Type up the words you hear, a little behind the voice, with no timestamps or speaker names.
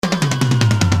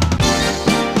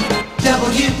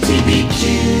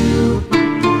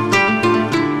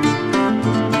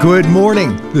Good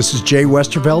morning. This is Jay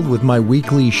Westerveld with my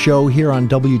weekly show here on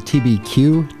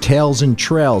WTBQ, Tales and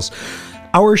Trails.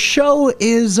 Our show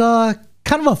is kind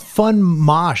of a fun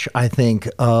mosh, I think,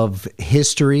 of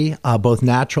history, both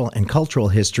natural and cultural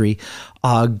history,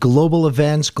 global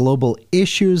events, global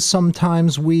issues.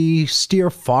 Sometimes we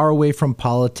steer far away from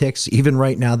politics, even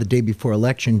right now, the day before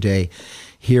Election Day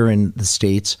here in the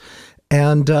States.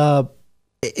 And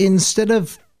instead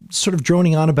of sort of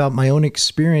droning on about my own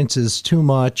experiences too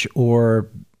much or,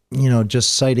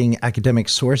 just citing academic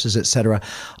sources, etc.,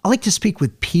 I like to speak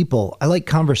with people. I like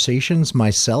conversations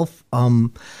myself.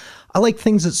 I like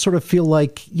things that sort of feel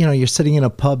like, you're sitting in a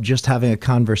pub just having a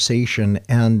conversation.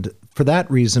 And for that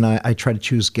reason, I try to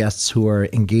choose guests who are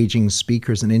engaging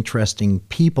speakers and interesting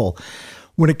people.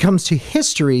 When it comes to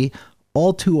history,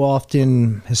 all too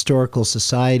often, historical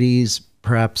societies,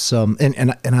 perhaps,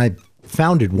 and I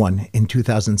founded one in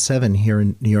 2007 here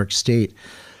in New York State.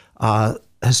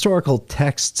 Historical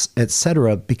texts,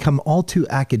 etc., become all too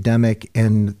academic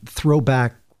and throw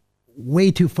back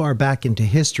way too far back into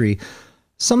history,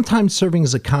 sometimes serving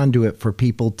as a conduit for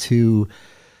people to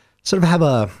sort of have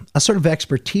a sort of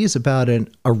expertise about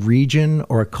a region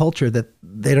or a culture that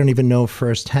they don't even know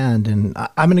firsthand. And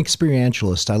I'm an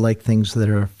experientialist. I like things that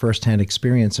are firsthand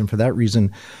experience. And for that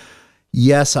reason,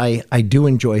 yes, I do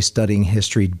enjoy studying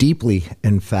history deeply,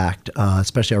 in fact,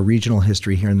 especially our regional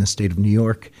history here in the state of New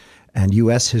York and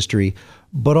U.S. history.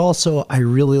 But also, I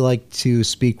really like to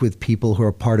speak with people who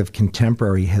are part of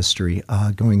contemporary history,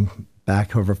 going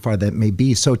back however far that may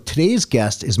be. So today's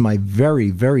guest is my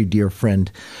very, very dear friend,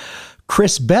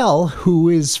 Chris Bell, who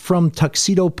is from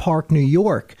Tuxedo Park, New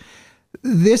York.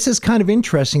 This is kind of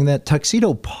interesting that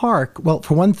Tuxedo Park, well,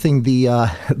 for one thing,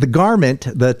 the garment,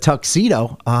 the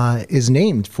tuxedo, is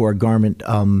named for a garment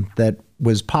that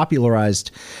was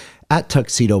popularized at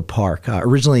Tuxedo Park.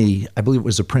 Originally, I believe it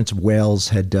was the Prince of Wales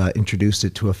had introduced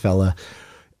it to a fella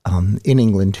in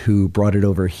England who brought it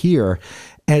over here.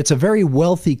 And it's a very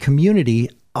wealthy community,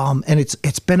 and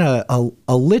it's been a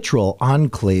literal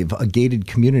enclave, a gated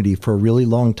community for a really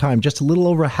long time, just a little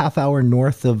over a half hour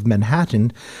north of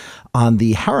Manhattan, on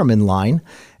the Harriman line,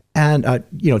 and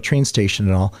train station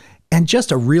and all, and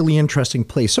just a really interesting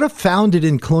place. Sort of founded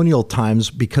in colonial times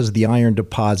because of the iron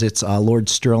deposits. Lord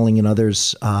Stirling and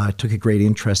others took a great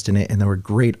interest in it, and there were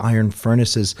great iron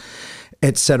furnaces,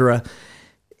 etc.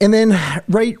 And then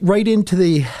right into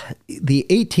the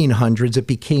 1800s, it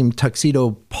became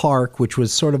Tuxedo Park, which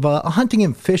was sort of a hunting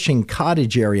and fishing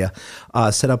cottage area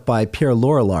set up by Pierre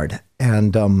Lorillard,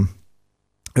 and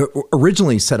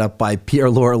originally set up by Pierre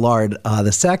Lorillard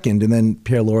II, and then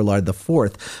Pierre Lorillard IV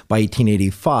by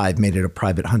 1885, made it a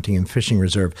private hunting and fishing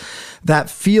reserve. That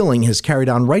feeling has carried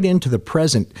on right into the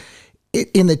present.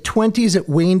 In the 20s, it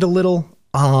waned a little,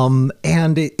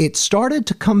 and it started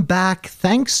to come back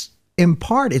thanks, in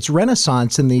part, its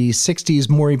renaissance in the 60s,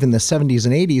 more even the 70s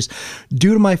and 80s,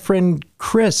 due to my friend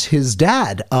Chris, his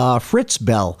dad, Fritz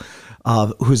Bell,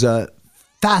 who's a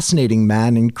fascinating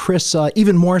man, and Chris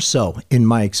even more so in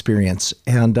my experience.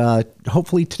 And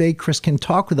hopefully today Chris can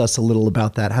talk with us a little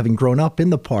about that, having grown up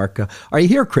in the park. Are you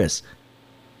here, Chris?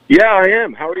 Yeah, I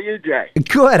am. How are you, Jay?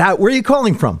 Good. Where are you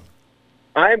calling from?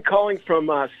 I am calling from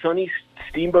sunny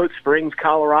Steamboat Springs,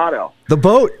 Colorado. The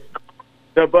boat.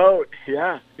 The boat,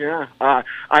 yeah.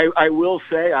 I will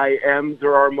say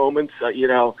there are moments,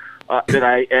 that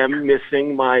I am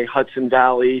missing my Hudson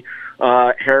Valley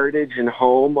heritage and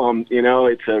home.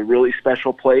 It's a really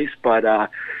special place, but,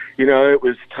 it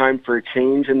was time for a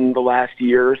change in the last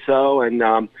year or so,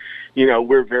 and,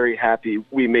 we're very happy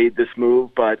we made this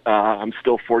move, but I'm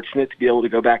still fortunate to be able to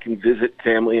go back and visit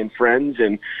family and friends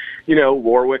and,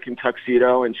 Warwick and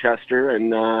Tuxedo and Chester,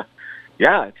 and,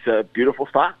 it's a beautiful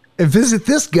spot. And visit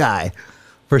this guy,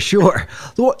 for sure.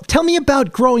 Well, tell me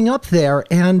about growing up there,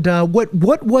 and what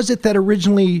was it that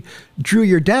originally drew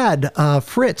your dad,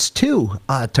 Fritz, to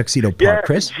Tuxedo Park,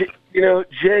 Chris?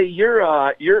 Jay,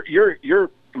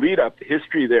 your lead-up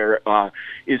history there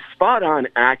is spot on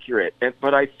accurate,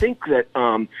 but I think that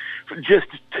just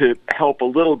to help a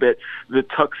little bit, the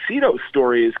Tuxedo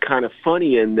story is kind of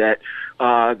funny in that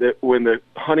that when the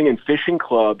hunting and fishing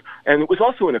club, and it was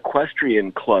also an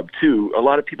equestrian club too. A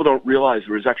lot of people don't realize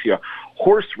there was actually a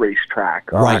horse race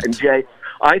track. Right. And Jay,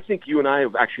 I think you and I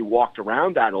have actually walked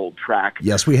around that old track.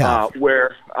 Yes, we have.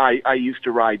 Where I used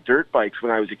to ride dirt bikes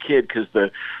when I was a kid because the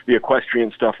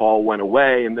equestrian stuff all went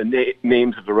away, and the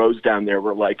names of the roads down there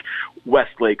were like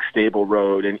Westlake Stable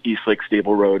Road and Eastlake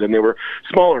Stable Road, and they were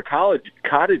smaller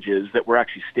cottages that were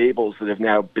actually stables that have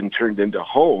now been turned into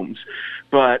homes.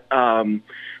 But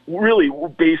really,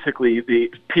 basically,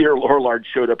 Pierre Lorillard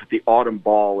showed up at the autumn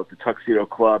ball at the Tuxedo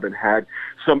Club and had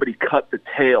somebody cut the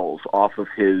tails off of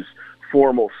his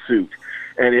formal suit.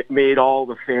 And it made all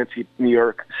the fancy New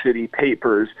York City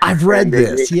papers. I've read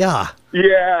this, yeah.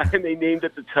 Yeah, and they named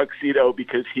it the Tuxedo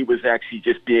because he was actually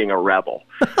just being a rebel.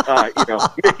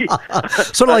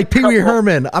 Sort of like Pee Wee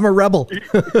Herman. I'm a rebel.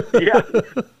 Yeah.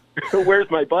 Where's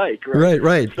my bike?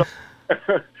 Right.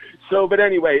 But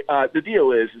anyway, the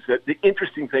deal is that the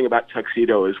interesting thing about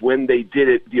Tuxedo is when they did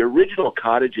it, the original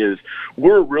cottages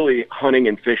were really hunting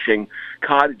and fishing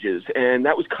cottages, and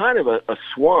that was kind of a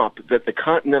swamp that the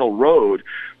Continental Road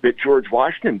that George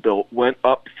Washington built went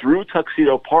up through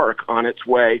Tuxedo Park on its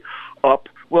way up.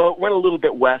 Well, it went a little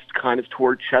bit west, kind of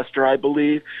toward Chester, I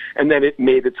believe, and then it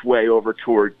made its way over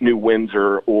toward New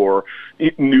Windsor or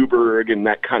Newburgh and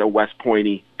that kind of West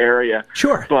Pointy area.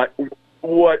 Sure. But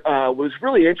what was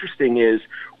really interesting is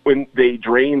when they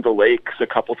drained the lakes a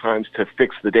couple times to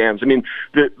fix the dams. I mean,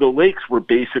 the lakes were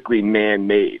basically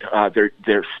man-made.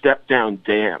 They're step-down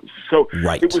dams. So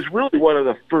It was really one of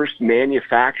the first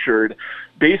manufactured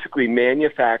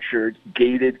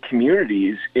gated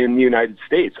communities in the United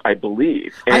States, I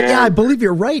believe. I believe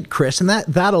you're right, Chris. And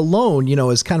that alone,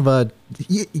 is kind of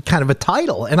a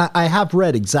title. And I have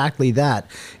read exactly that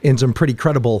in some pretty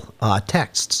credible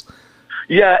texts.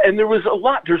 Yeah, and there's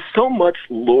so much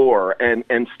lore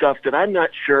and stuff that I'm not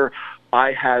sure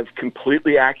I have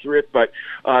completely accurate, but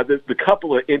the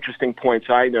couple of interesting points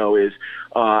I know is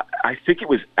I think it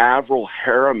was Averell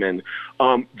Harriman.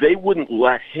 They wouldn't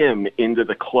let him into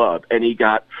the club, and he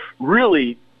got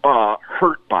really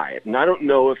hurt by it. And I don't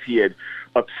know if he had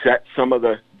upset some of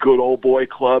the good old boy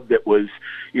club that was,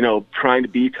 trying to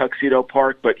be Tuxedo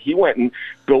Park, but he went and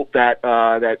built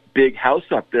that big house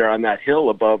up there on that hill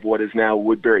above what is now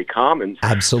Woodbury Commons.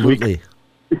 Absolutely.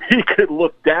 So he could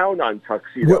look down on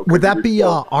Tuxedo. Would that be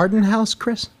Arden House,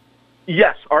 Chris?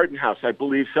 Yes, Arden House, I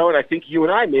believe so, and I think you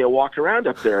and I may have walked around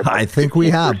up there. I think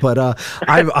we have, but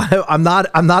I'm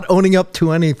not owning up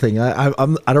to anything. I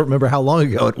don't remember how long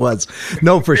ago it was.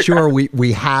 No, for sure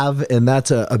we have, and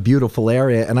that's a beautiful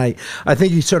area. And I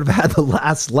think you sort of had the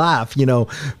last laugh,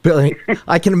 Billy.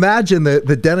 I can imagine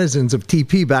the denizens of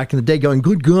TP back in the day going,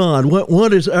 "Good God,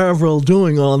 what is Averell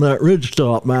doing on that ridge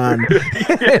top, man?"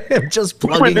 Just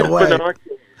plugging away.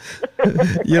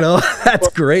 That's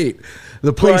great.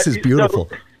 The place is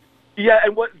beautiful.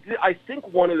 And what I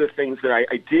think one of the things that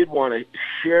I did want to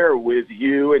share with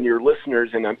you and your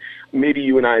listeners, and maybe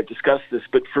you and I have discussed this,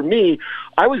 but for me,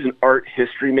 I was an art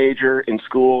history major in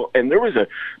school, and there was a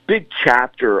big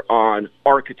chapter on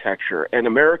architecture and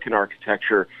American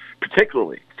architecture,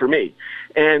 particularly for me.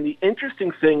 And the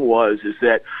interesting thing is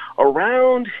that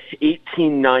around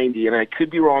 1890, and I could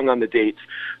be wrong on the dates,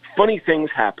 funny things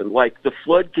happened, like the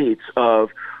floodgates of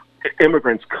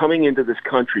immigrants coming into this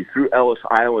country through Ellis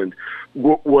Island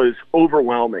was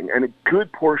overwhelming, and a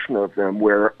good portion of them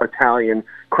were Italian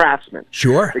craftsmen.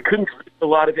 Sure. They couldn't speak a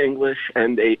lot of English,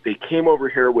 and they came over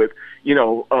here with,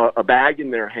 a bag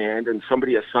in their hand, and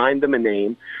somebody assigned them a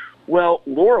name. Well,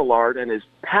 Lorillard and his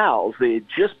pals, they had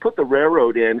just put the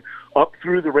railroad in up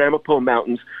through the Ramapo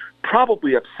Mountains,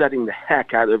 probably upsetting the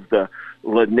heck out of the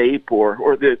Lenape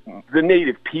or the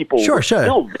native people. Sure.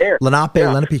 Still there.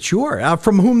 Lenape, sure.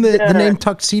 From whom the name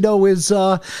Tuxedo is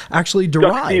actually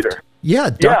derived. Duck Cedar. Yeah,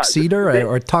 Duck Cedar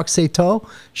or Tuxedo.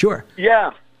 Sure.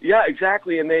 Yeah,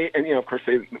 exactly. And of course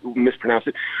they mispronounced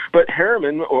it. But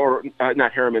Harriman, or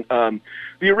not Harriman,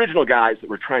 the original guys that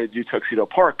were trying to do Tuxedo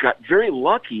Park got very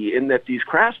lucky in that these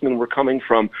craftsmen were coming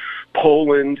from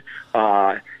Poland,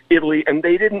 Italy, and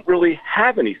they didn't really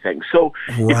have anything. So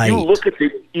if you look at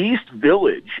the East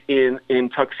Village in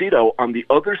Tuxedo on the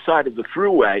other side of the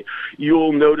thruway,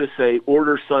 you'll notice a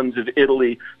Order Sons of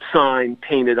Italy sign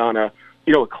painted on a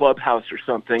clubhouse or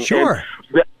something. Sure.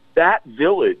 And that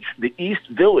village, the East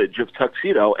Village of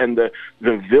Tuxedo and the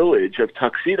village of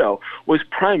Tuxedo was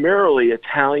primarily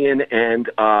Italian and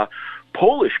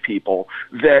Polish people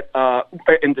that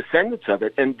and descendants of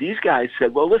it, and these guys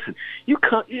said, "Well, listen, you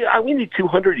come. We need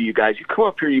 200 of you guys. You come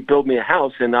up here, you build me a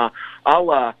house, and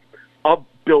I'll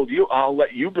build you. I'll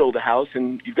let you build a house,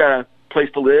 and you've got a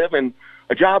place to live and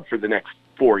a job for the next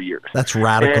 4 years." That's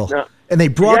radical. And they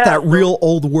brought that real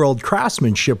old world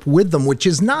craftsmanship with them, which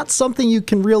is not something you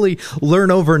can really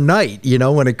learn overnight.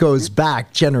 When it goes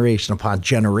back generation upon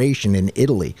generation in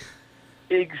Italy.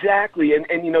 Exactly. And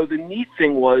the neat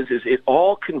thing is it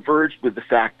all converged with the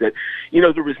fact that,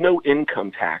 there was no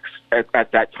income tax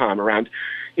at that time, around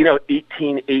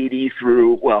 1880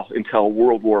 through, well, until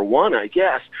World War I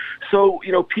guess. So,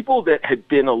 people that had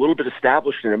been a little bit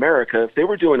established in America, if they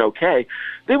were doing okay,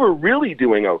 they were really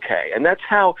doing okay. And that's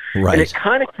how, Right. and it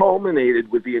kind of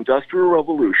culminated with the Industrial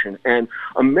Revolution. And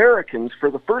Americans, for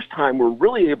the first time, were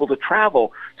really able to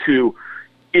travel to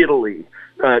Italy,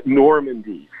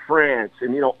 Normandy, France,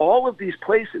 and all of these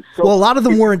places. So Well, a lot of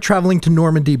them weren't traveling to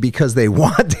Normandy because they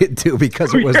wanted to,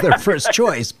 because it was their first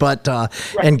choice. But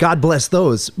and God bless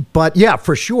those. But yeah,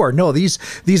 for sure. No,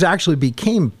 these actually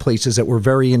became places that were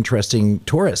very interesting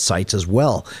tourist sites as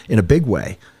well, in a big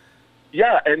way.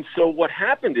 Yeah, and so what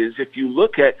happened is, if you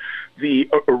look at the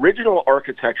original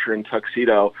architecture in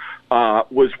Tuxedo,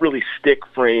 was really stick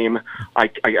frame. I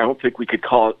don't think we could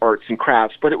call it arts and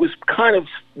crafts, but it was kind of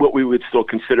what we would still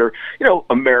consider,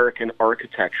 American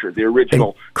architecture, the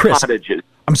original Chris, cottages.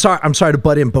 I'm sorry to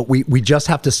butt in, but we just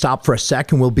have to stop for a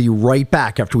sec, and we'll be right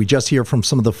back after we just hear from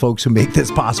some of the folks who make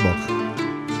this possible.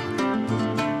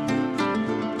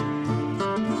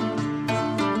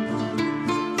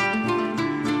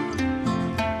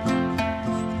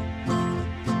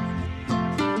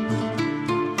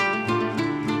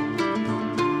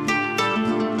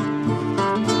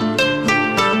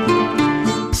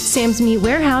 Sam's Meat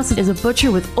Warehouse is a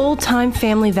butcher with old-time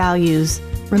family values.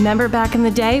 Remember back in the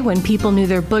day when people knew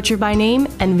their butcher by name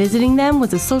and visiting them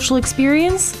was a social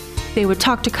experience? They would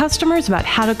talk to customers about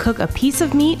how to cook a piece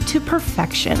of meat to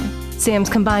perfection. Sam's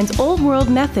combines old-world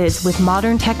methods with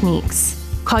modern techniques.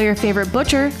 Call your favorite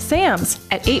butcher, Sam's,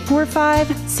 at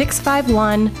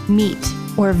 845-651-MEAT,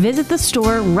 or visit the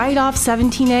store right off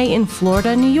 17A in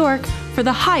Florida, New York, for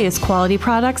the highest quality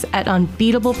products at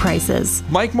unbeatable prices.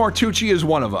 Mike Martucci is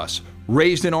one of us.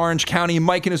 Raised in Orange County,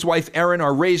 Mike and his wife Erin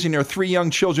are raising their 3 young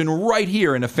children right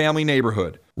here in a family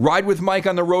neighborhood. Ride with Mike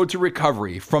on the road to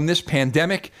recovery from this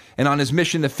pandemic and on his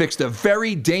mission to fix the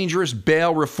very dangerous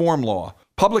bail reform law.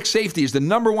 Public safety is the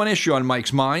 #1 issue on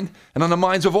Mike's mind and on the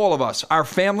minds of all of us, our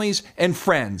families and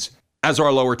friends, as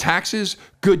are lower taxes,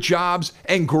 good jobs,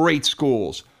 and great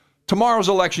schools. Tomorrow's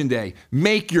Election Day.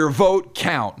 Make your vote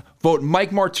count. Vote Mike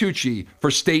Martucci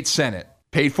for State Senate.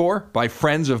 Paid for by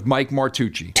friends of Mike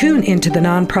Martucci. Tune into the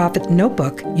Nonprofit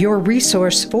Notebook, your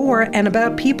resource for and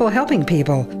about people helping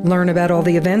people. Learn about all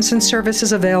the events and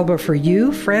services available for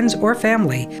you, friends, or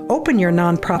family. Open your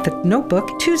Nonprofit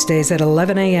Notebook Tuesdays at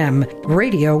 11 a.m.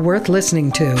 Radio worth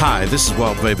listening to. Hi, this is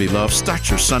Walt Baby Love. Start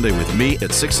your Sunday with me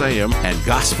at 6 a.m. and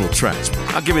Gospel Tracks.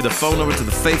 I'll give you the phone number to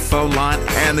the Faith phone line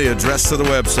and the address to the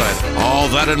website. All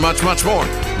that and much, much more.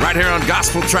 Right here on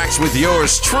Gospel Tracks with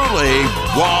yours truly,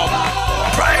 Walt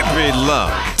Baby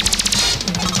Love.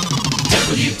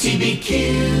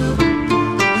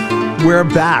 WTBQ. We're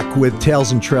back with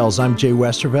Tales and Trails. I'm Jay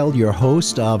Westerveld, your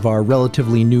host of our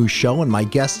relatively new show, and my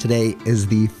guest today is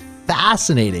the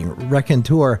fascinating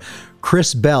raconteur,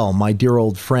 Chris Bell, my dear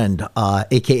old friend,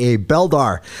 a.k.a.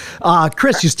 Beldar.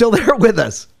 Chris, you still there with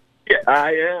us? Yeah,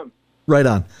 I am. Right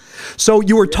on. So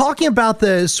you were talking about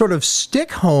the sort of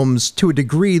stick homes to a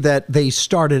degree that they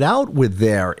started out with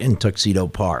there in Tuxedo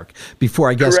Park before,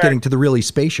 I guess, Correct. getting to the really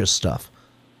spacious stuff.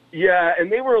 Yeah,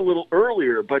 and they were a little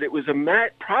earlier, but it was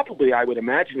probably, I would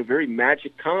imagine, a very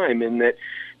magic time in that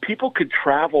people could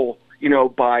travel,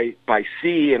 by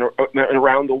sea and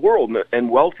around the world, and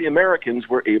wealthy Americans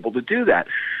were able to do that.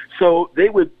 So they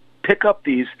would pick up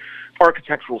these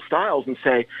architectural styles and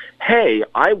say, hey,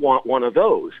 I want one of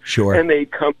those. Sure. And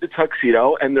they'd come to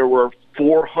Tuxedo, and there were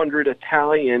 400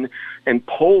 Italian and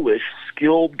Polish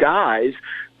skilled guys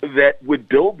that would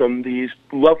build them these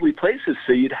lovely places.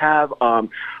 So you'd have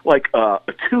like a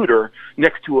Tudor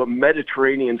next to a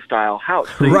Mediterranean-style house.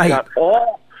 So Right. you got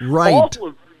all Right.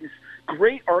 of these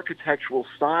great architectural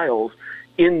styles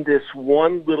in this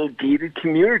one little gated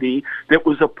community that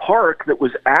was a park that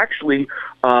was actually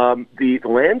the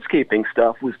landscaping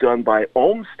stuff was done by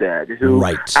Olmsted, who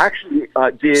Right. actually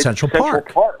did Central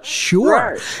Park. Sure.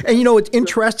 Right. And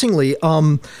interestingly,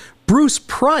 Bruce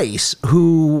Price,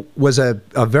 who was a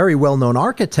very well-known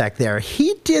architect there,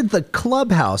 he did the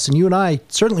clubhouse, and you and I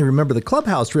certainly remember the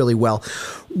clubhouse really well.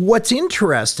 What's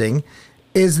interesting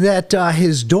is that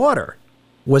his daughter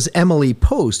was Emily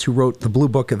Post, who wrote the Blue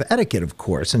Book of Etiquette, of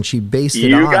course, and she based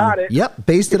it on. You got it. Yep,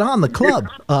 based it on the club,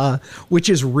 which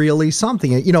is really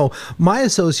something. My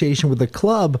association with the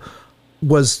club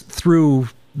was through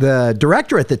the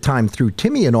director at the time, through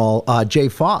Timmy and all, Jay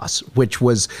Foss, which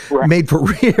was Right. made for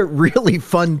really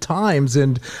fun times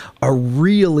and a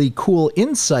really cool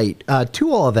insight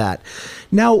to all of that.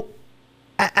 Now,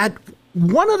 at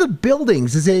one of the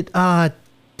buildings, is it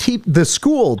the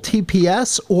school,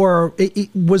 TPS, or it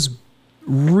was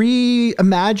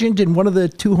reimagined in one of the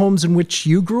two homes in which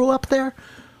you grew up there?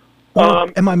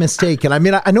 Or am I mistaken? I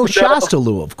mean, I know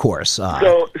Shastaloo, of course.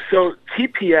 So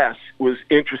TPS was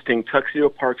interesting. Tuxedo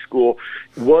Park School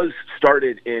was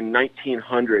started in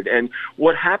 1900, and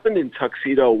what happened in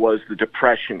Tuxedo was the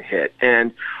Depression hit,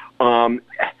 and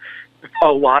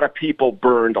a lot of people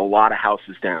burned a lot of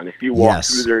houses down. If you walk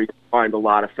through there, you find a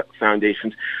lot of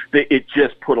foundations. It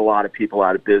just put a lot of people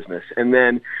out of business. And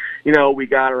then, we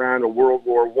got around to World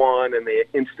War I, and they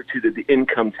instituted the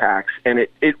income tax, and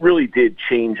it really did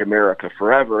change America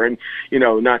forever. And,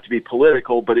 not to be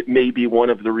political, but it may be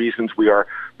one of the reasons we are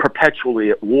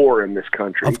perpetually at war in this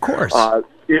country. Of course.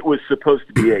 It was supposed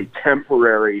to be a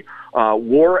temporary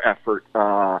war effort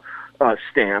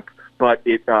stamp, but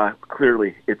it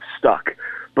clearly it's stuck.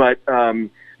 But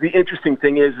the interesting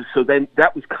thing is so then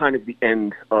that was kind of the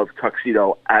end of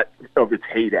Tuxedo of its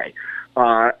heyday.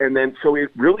 And then so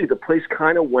it really, the place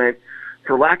kind of went,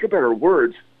 for lack of better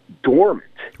words, dormant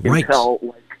until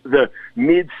like the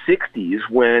mid-'60s,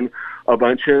 when a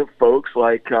bunch of folks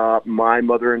like my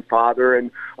mother and father, and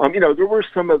there were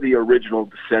some of the original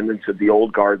descendants of the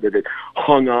old guard that had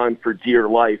hung on for dear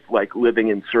life, like living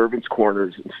in servants'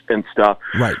 corners and stuff.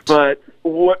 Right. But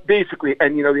what basically,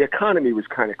 and the economy was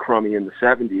kind of crummy in the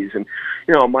 70s, and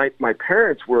my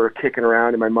parents were kicking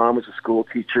around, and my mom was a school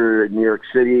teacher in New York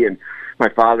City, and my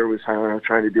father was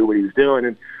trying to do what he was doing,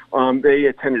 and they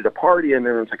attended a party, and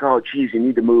everyone's like, "Oh, geez, you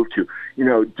need to move to,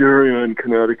 Darien,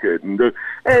 Connecticut," and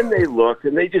they looked,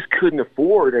 and they just couldn't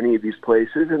afford any of these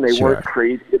places, and they weren't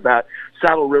crazy about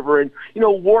Saddle River, and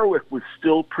Warwick was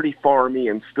still pretty farmy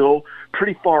and still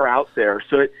pretty far out there,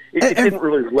 so it didn't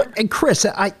really. And Chris,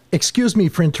 excuse me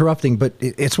for interrupting, but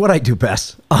it's what I do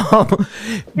best.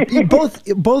 Both,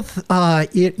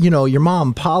 your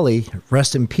mom Polly,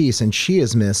 rest in peace, and she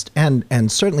is missed,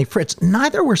 and certainly Fritz.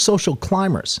 Neither were social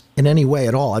climbers in any way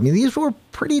at all. I mean, these were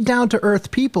pretty down to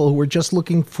earth people who were just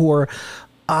looking for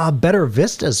better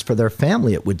vistas for their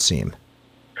family, it would seem.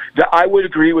 I would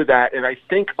agree with that, and I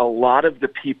think a lot of the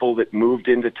people that moved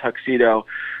into Tuxedo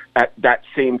at that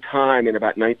same time in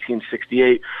about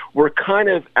 1968 were kind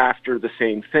of after the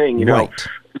same thing. Right.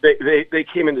 They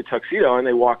came into Tuxedo and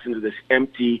they walked into this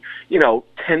empty,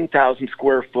 10,000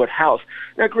 square foot house.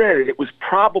 Now, granted, it was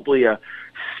probably a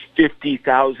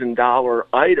 $50,000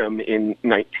 item in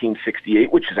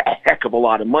 1968, which is a heck of a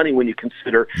lot of money when you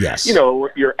consider,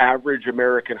 your average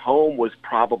American home was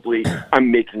probably,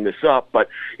 I'm making this up, but,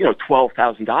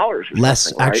 $12,000 or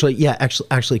less, right?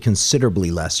 actually considerably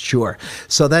less. Sure.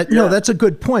 So that's a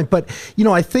good point. But,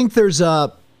 I think there's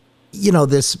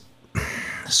this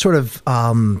sort of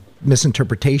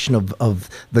misinterpretation of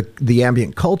the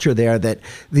ambient culture there, that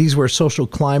these were social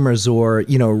climbers or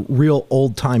real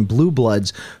old time blue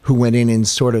bloods who went in and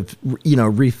sort of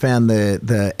refan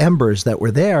the embers that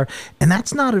were there, and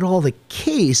that's not at all the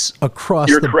case across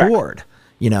the board.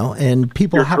 And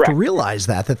people have to realize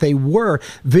that they were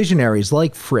visionaries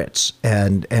like Fritz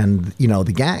and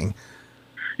the gang.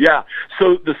 Yeah.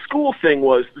 So the school thing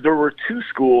was, there were two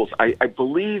schools. I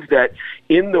believe that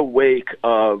in the wake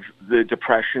of the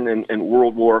Depression and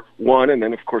World War I, and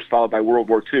then, of course, followed by World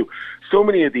War II, so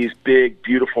many of these big,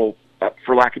 beautiful,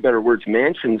 for lack of better words,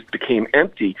 mansions became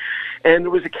empty. And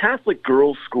there was a Catholic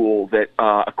girls' school that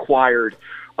acquired,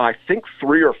 I think,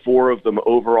 3 or 4 of them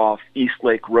over off East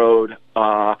Lake Road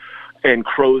and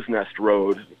Crow's Nest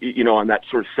Road, on that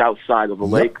sort of south side of the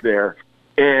lake there.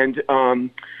 And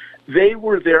they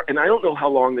were there, and I don't know how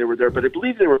long they were there, but I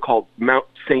believe they were called Mount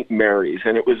St. Mary's,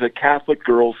 and it was a Catholic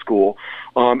girls' school,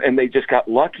 and they just got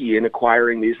lucky in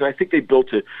acquiring these, and I think they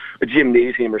built a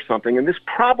gymnasium or something, and this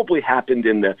probably happened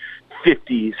in the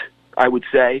 50s, I would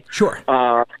say. Sure.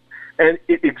 And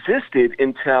it existed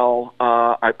until,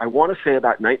 I want to say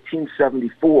about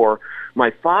 1974,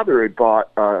 my father had bought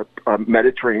a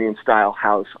Mediterranean-style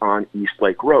house on East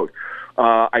Lake Road.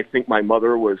 I think my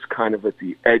mother was kind of at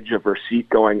the edge of her seat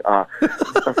going,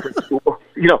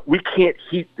 we can't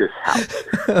heat this house.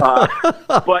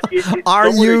 But are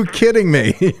you kidding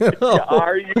me?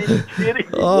 Are you kidding me?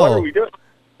 Oh. What are we doing?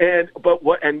 And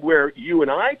where you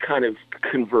and I kind of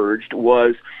converged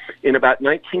was in about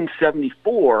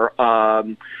 1974,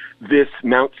 this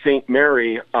Mount St.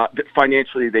 Mary,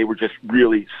 financially they were just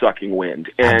really sucking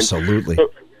wind. And absolutely. So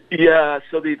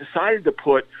they decided to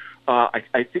put, I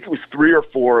think it was 3 or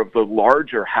 4 of the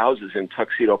larger houses in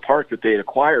Tuxedo Park that they had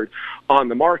acquired on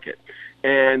the market.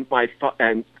 And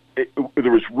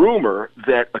there was rumor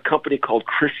that a company called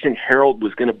Christian Herald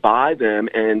was going to buy them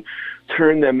and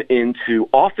turn them into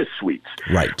office suites.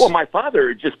 Right. Well, my father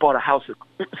had just bought a house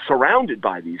surrounded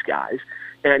by these guys,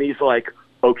 and he's like,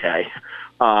 okay,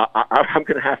 I'm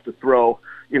going to have to throw,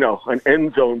 an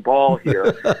end zone ball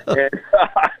here.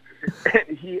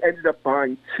 And he ended ended up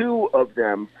buying 2 of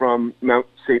them from Mount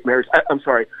St. Mary's.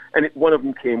 And one of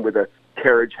them came with a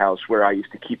carriage house where I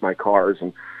used to keep my cars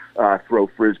and throw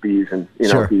Frisbees and,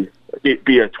 Sure.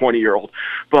 be a 20-year-old.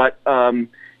 But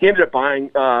he ended up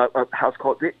buying a house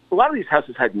called, a lot of these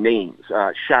houses had names.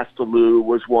 Shastaloo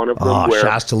was one of them. Oh, where,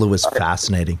 Shastaloo was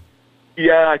fascinating.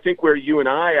 yeah, I think where you and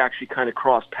I actually kind of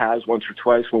crossed paths once or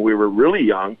twice when we were really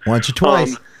young. Once or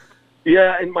twice.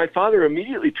 Yeah, and my father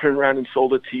immediately turned around and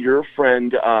sold it to your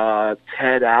friend,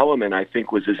 Ted Alleman, I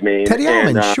think was his name. Teddy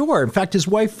and, Alleman, sure. In fact, his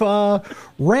wife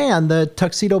ran the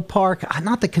Tuxedo Park,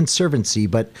 not the Conservancy,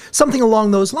 but something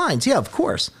along those lines. Yeah, of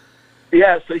course.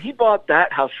 Yeah, so he bought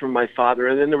that house from my father,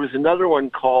 and then there was another one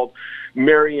called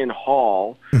Marion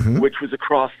Hall, which was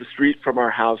across the street from our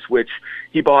house, which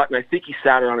he bought, and I think he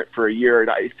sat on it for a year, and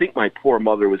I think my poor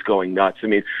mother was going nuts. I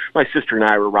mean, my sister and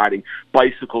I were riding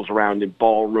bicycles around in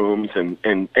ballrooms and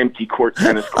empty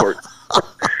tennis courts.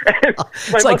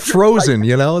 It's like Frozen,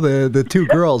 the 2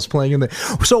 girls playing in the...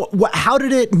 So how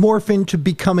did it morph into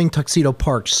becoming Tuxedo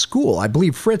Park School? I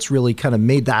believe Fritz really kind of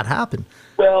made that happen.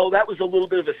 Well, that was a little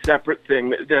bit of a separate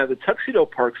thing. The Tuxedo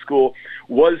Park School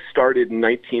was started in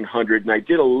 1900, and I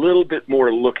did a little bit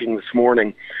more looking this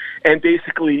morning. And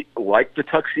basically, like the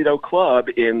Tuxedo Club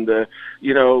in the,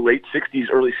 late 60s,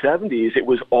 early 70s, it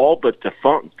was all but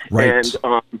defunct. Right.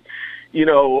 And,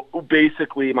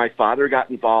 basically my father got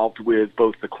involved with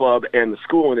both the club and the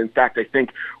school. And in fact, I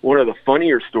think one of the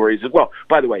funnier stories is, well,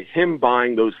 by the way, him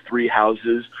buying those 3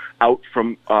 houses out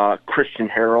from Christian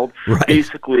Herald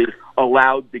basically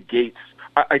allowed the gates.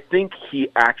 I think he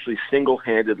actually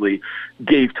single-handedly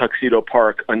gave Tuxedo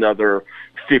Park another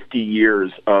 50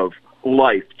 years of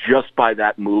life just by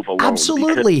that move alone.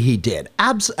 Absolutely, he did.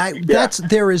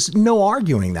 There is no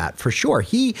arguing that, for sure.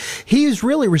 He is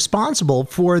really responsible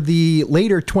for the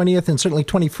later 20th and certainly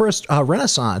 21st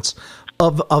Renaissance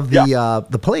of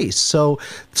the place. So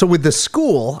with the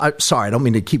school, sorry, I don't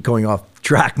mean to keep going off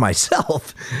track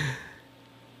myself.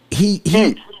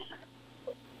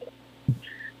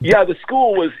 Yeah, the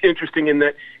school was interesting in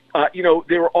that,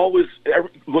 they were always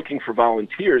looking for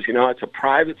volunteers. It's a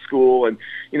private school, and,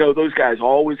 those guys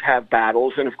always have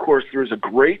battles. And, of course, there's a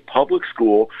great public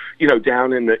school,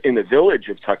 down in the village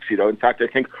of Tuxedo. In fact, I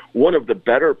think one of the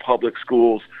better public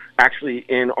schools actually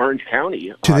in Orange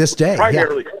County. To this day,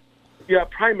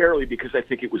 primarily because I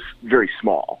think it was very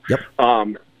small. Yep.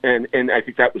 And I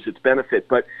think that was its benefit.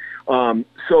 But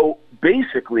so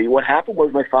basically what happened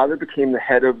was my father became the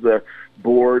head of the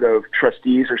board of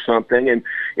trustees or something, and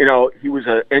he was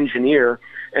an engineer.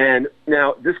 And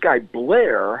now this guy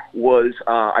Blair was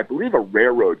I believe a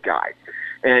railroad guy,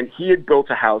 and he had built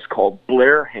a house called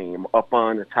Blairheim up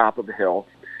on the top of the hill.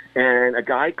 And a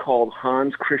guy called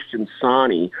Hans Christian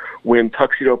Sani, when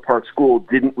Tuxedo Park School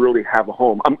didn't really have a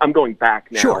home. I'm going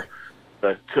back now. Sure.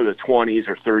 To the 20s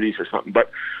or 30s or something.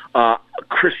 But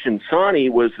Christian Sani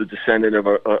was the descendant of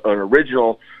an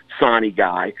original Sani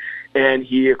guy, and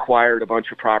he acquired a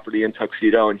bunch of property in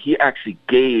Tuxedo, and he actually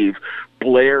gave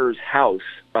Blair's house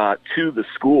to the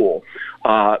school.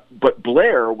 But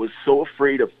Blair was so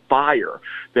afraid of fire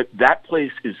that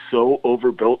place is so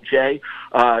overbuilt, Jay.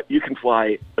 You can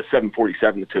fly a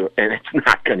 747 to it, and it's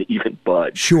not going to even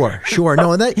budge. Sure.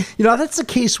 No, and that's the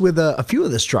case with a few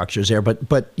of the structures there.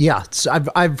 But yeah,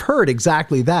 I've heard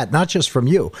exactly that, not just from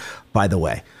you, by the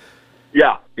way.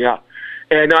 Yeah.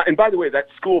 And by the way, that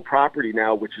school property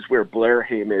now, which is where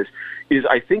Blairheim is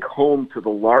I think home to the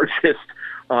largest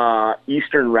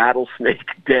eastern rattlesnake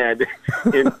den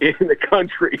in the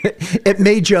country. It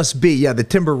may just be, the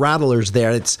timber rattlers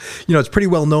there. It's pretty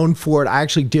well known for it. I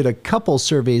actually did a couple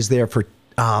surveys there for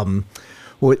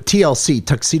TLC,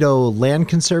 Tuxedo Land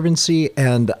Conservancy,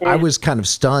 and I was kind of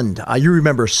stunned. You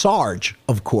remember Sarge,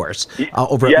 of course,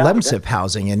 over at Lemsip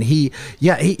Housing, and he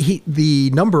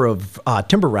the number of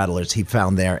timber rattlers he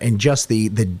found there, and just the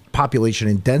population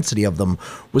and density of them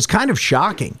was kind of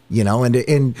shocking,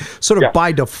 and sort of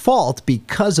by default,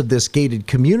 because of this gated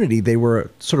community, they were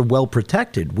sort of well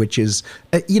protected, which is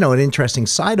an interesting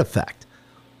side effect.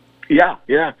 Yeah.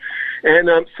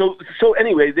 And so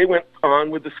anyway, they went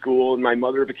on with the school, and my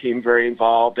mother became very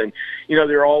involved. And,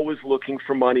 they're always looking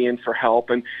for money and for help.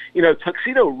 And,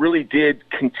 Tuxedo really did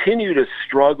continue to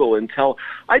struggle until,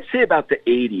 I'd say, about the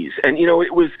 80s. And,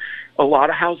 it was a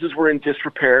lot of houses were in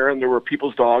disrepair, and there were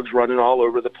people's dogs running all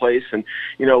over the place. And,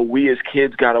 we as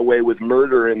kids got away with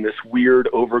murder in this weird,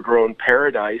 overgrown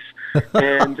paradise.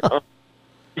 And...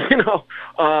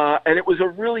 and it was a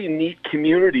really neat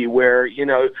community where, you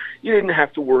didn't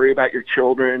have to worry about your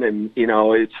children, and,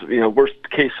 it's, worst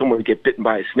case, someone would get bitten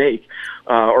by a snake,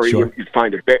 or Sure. you'd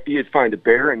find a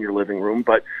bear in your living room.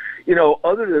 But,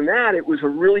 other than that, it was a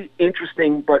really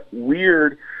interesting but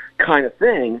weird kind of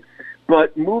thing.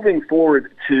 But moving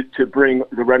forward to bring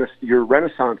your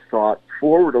Renaissance thought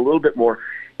forward a little bit more,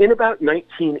 in about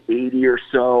 1980 or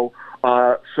so,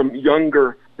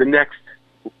 the next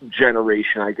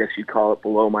generation, I guess you'd call it,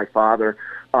 below my father,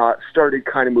 started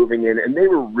kind of moving in, and they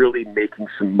were really making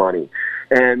some money.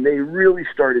 And they really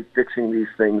started fixing these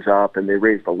things up, and they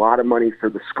raised a lot of money for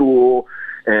the school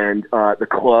and the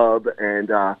club, and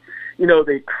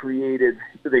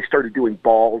they started doing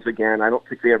balls again. I don't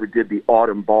think they ever did the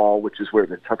autumn ball, which is where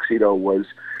the tuxedo was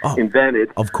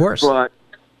invented. Of course. But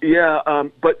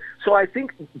so I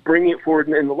think bringing it forward,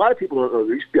 and a lot of people don't know,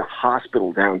 there used to be a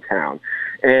hospital downtown,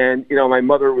 and my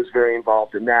mother was very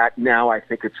involved in that. Now I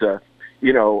think it's a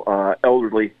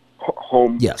elderly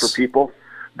home for people.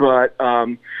 But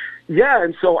and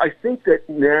so I think that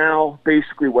now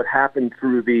basically what happened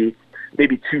through the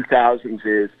maybe 2000s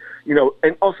is,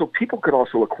 and also people could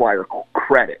also acquire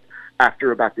credit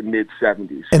after about the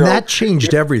mid-'70s. And that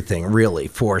changed everything, really,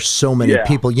 for so many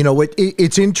people.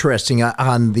 It's interesting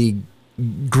on the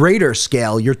greater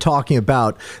scale. You're talking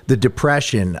about the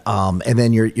Depression, and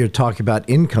then you're talking about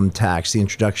income tax, the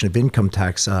introduction of income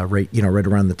tax, right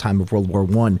around the time of World War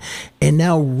I, and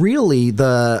now really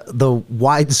the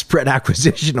widespread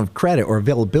acquisition of credit or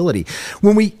availability.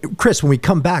 Chris, when we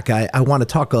come back, I want to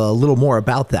talk a little more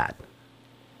about that.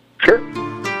 Sure.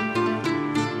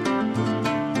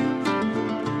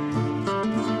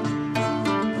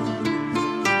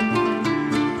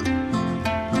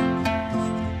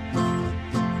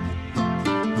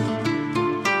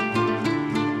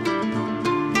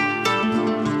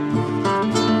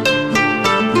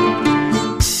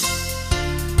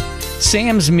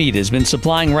 Sam's Meat has been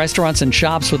supplying restaurants and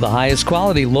shops with the highest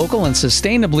quality, local, and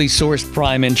sustainably sourced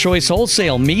prime and choice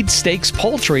wholesale meat, steaks,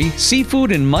 poultry,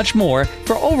 seafood, and much more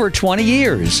for over 20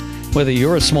 years. Whether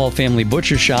you're a small family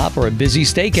butcher shop or a busy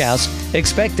steakhouse,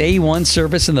 expect A1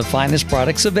 service and the finest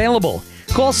products available.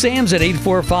 Call Sam's at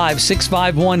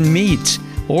 845-651-MEAT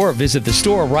or visit the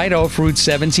store right off Route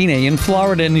 17A in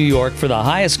Florida, New York for the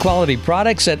highest quality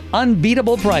products at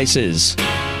unbeatable prices.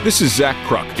 This is Zach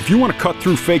Kruk. If you want to cut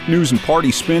through fake news and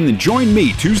party spin, then join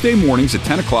me Tuesday mornings at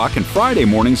 10 o'clock and Friday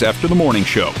mornings after the morning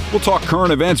show. We'll talk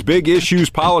current events, big issues,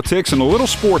 politics, and a little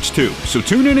sports too. So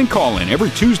tune in and call in every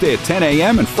Tuesday at 10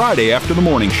 a.m. and Friday after the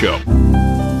morning show.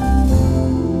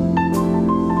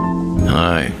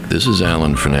 Hi, this is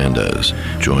Alan Fernandez.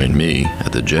 Join me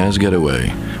at the Jazz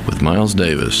Getaway with Miles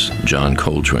Davis, John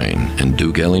Coltrane, and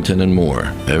Duke Ellington and more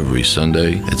every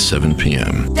Sunday at 7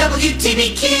 p.m.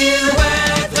 WTBQ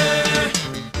weather.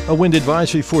 A wind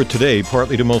advisory for today,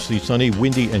 partly to mostly sunny,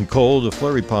 windy and cold. A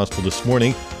flurry possible this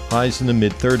morning, highs in the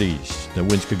mid-30s. The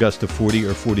winds could gust to 40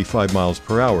 or 45 miles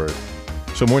per hour.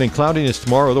 So morning cloudiness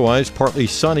tomorrow, otherwise partly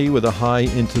sunny with a high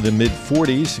into the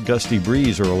mid-40s, gusty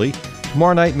breeze early.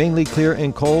 Tomorrow night, mainly clear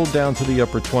and cold, down to the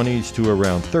upper 20s to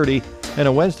around 30. And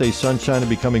on Wednesday, sunshine and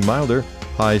becoming milder,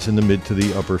 highs in the mid to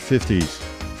the upper 50s.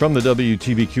 From the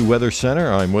WTBQ Weather Center,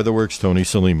 I'm WeatherWorks' Tony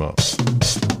Salimo.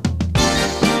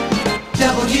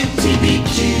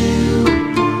 WTBQ.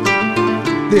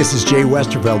 This is Jay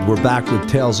Westerveld. We're back with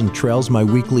Tales and Trails, my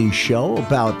weekly show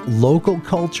about local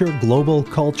culture, global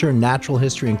culture, natural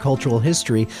history, and cultural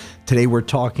history. Today we're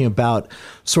talking about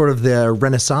sort of the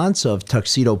renaissance of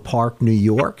Tuxedo Park, New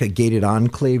York, a gated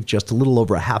enclave just a little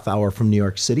over a half hour from New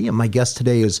York City. And my guest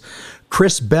today is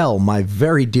Chris Bell, my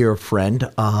very dear friend,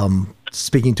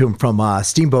 speaking to him from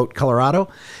Steamboat, Colorado.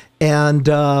 And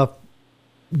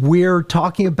we're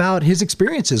talking about his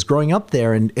experiences growing up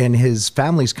there and his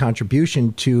family's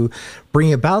contribution to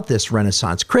bringing about this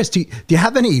renaissance. Chris, do you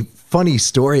have any funny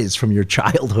stories from your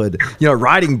childhood,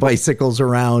 riding bicycles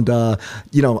around,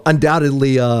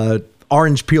 undoubtedly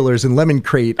orange peelers and lemon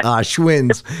crate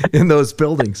Schwinn's in those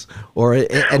buildings, or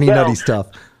any nutty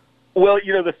stuff? Well,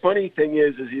 the funny thing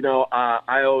is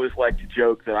I always like to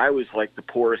joke that I was like the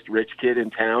poorest rich kid in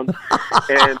town.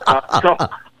 And so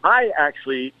I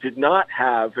actually did not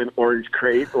have an orange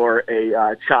crate or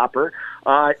a chopper,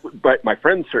 but my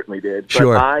friends certainly did.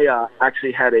 Sure. But I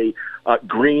actually had a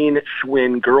green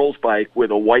Schwinn girls bike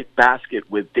with a white basket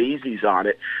with daisies on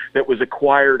it that was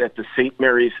acquired at the St.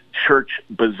 Mary's Church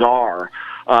Bazaar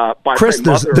by Chris,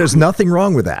 my mother. There's nothing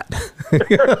wrong with that.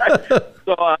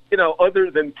 So, other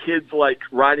than kids like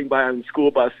riding by on the school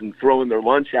bus and throwing their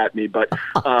lunch at me, but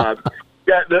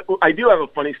yeah, I do have a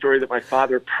funny story that my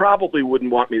father probably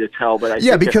wouldn't want me to tell, but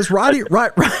because riding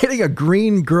a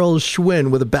green girl's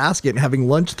Schwinn with a basket and having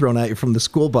lunch thrown at you from the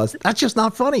school bus, that's just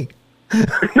not funny. No,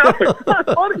 it's not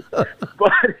funny.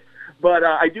 But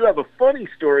I do have a funny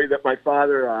story that my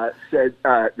father said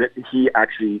that he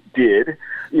actually did.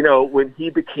 You know, when he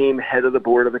became head of the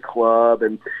board of the club,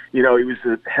 and, you know, he was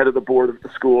the head of the board of the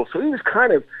school, so he was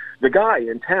kind of the guy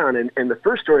in town. And the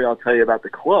first story I'll tell you about the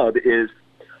club is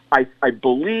I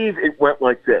believe it went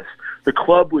like this. The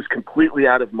club was completely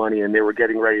out of money, and they were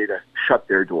getting ready to shut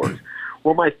their doors.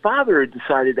 Well, my father had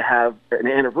decided to have an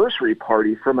anniversary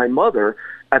party for my mother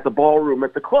at the ballroom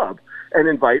at the club and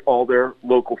invite all their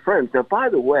local friends. Now, by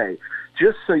the way,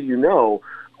 just so you know,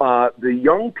 the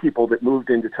young people that moved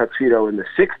into Tuxedo in the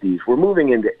 60s were moving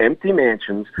into empty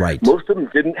mansions. Right. Most of them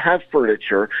didn't have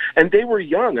furniture, and they were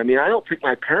young. I mean, I don't think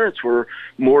my parents were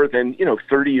more than,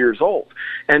 30 years old.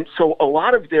 And so a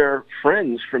lot of their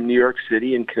friends from New York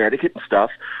City and Connecticut and stuff,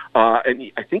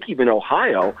 and I think even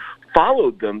Ohio,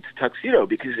 followed them to Tuxedo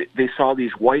because they saw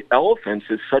these white elephants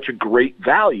as such a great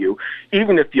value,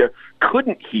 even if you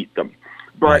couldn't heat them.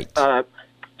 But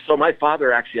so my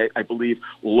father actually, I believe,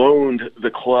 loaned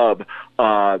the club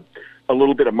a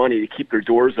little bit of money to keep their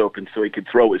doors open so he could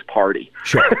throw his party.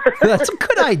 Sure. That's a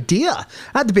good idea.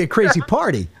 Had to be a crazy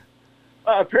party.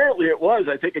 Apparently it was.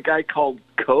 I think a guy called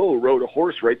Coe rode a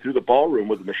horse right through the ballroom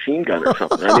with a machine gun or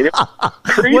something. I mean, it was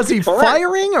crazy. Was he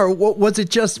firing, or was it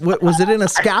just, was it in a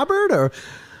scabbard, or?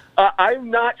 I'm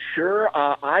not sure.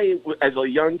 As a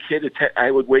young kid, I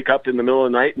would wake up in the middle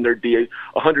of the night and there'd be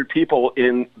 100 people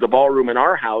in the ballroom in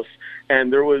our house,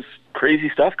 and there was crazy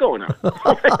stuff going on.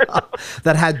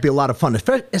 That had to be a lot of fun,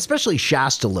 especially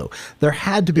Shastaloo. There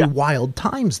had to be wild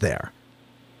times there.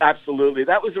 Absolutely.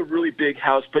 That was a really big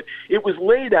house, but it was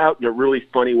laid out in a really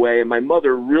funny way, and my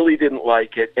mother really didn't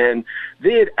like it. And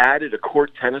they had added a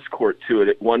tennis court to it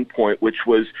at one point, which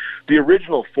was the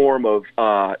original form of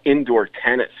indoor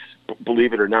tennis,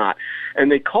 believe it or not.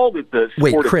 And they called it the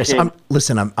Sport Wait, Chris, of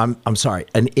King. I'm sorry.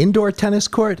 An indoor tennis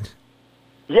court?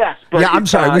 Yes. But yeah, I'm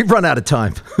sorry. We've run out of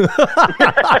time.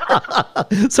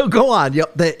 So go on.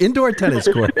 The indoor tennis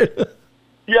court.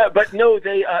 Yeah, but no,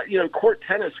 they, court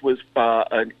tennis was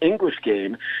an English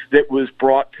game that was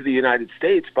brought to the United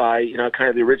States by, kind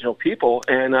of the original people,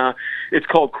 and it's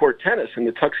called court tennis. And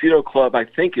the Tuxedo Club, I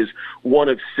think, is one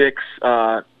of 6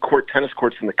 court tennis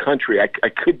courts in the country. I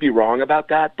could be wrong about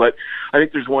that, but I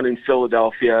think there's one in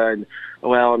Philadelphia, and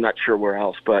well, I'm not sure where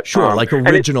else, but sure, like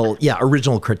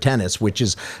original court tennis, which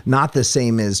is not the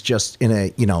same as just in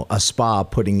a spa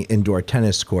putting indoor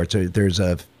tennis courts. There's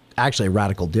actually a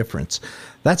radical difference.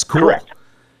 That's cool. Correct.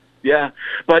 Yeah.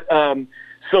 But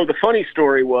so the funny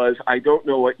story was, I don't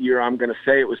know what year I'm going to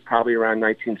say. It was probably around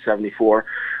 1974.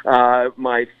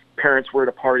 My parents were at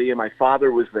a party, and my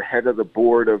father was the head of the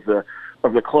board of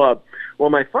the club.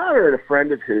 Well, my father and a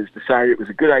friend of his decided it was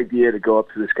a good idea to go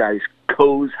up to this guy's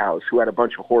Coe's house, who had a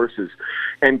bunch of horses,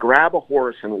 and grab a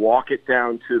horse and walk it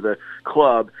down to the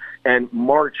club and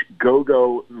march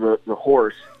Go-Go, the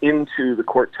horse, into the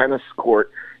court tennis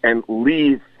court and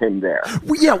leave him there.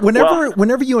 Well, yeah,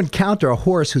 whenever you encounter a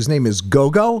horse whose name is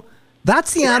Go-Go,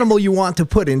 that's the animal you want to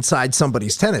put inside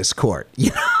somebody's tennis court.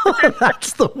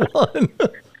 That's the one.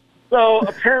 So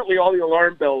apparently all the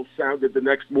alarm bells sounded the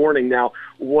next morning. Now,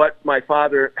 what my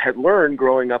father had learned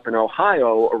growing up in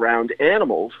Ohio around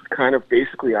animals, kind of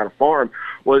basically on a farm,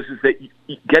 was that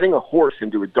getting a horse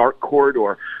into a dark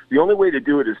corridor, the only way to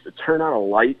do it is to turn on a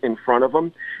light in front of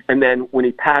him, and then when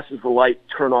he passes the light,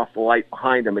 turn off the light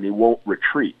behind him, and he won't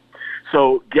retreat.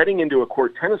 So getting into a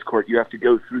court tennis court, you have to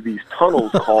go through these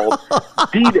tunnels called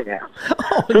D-dams.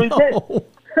 Oh, so no.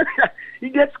 He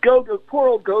gets Go-Go. Poor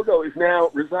old Go-Go is now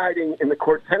residing in the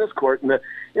court tennis court, and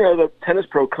the tennis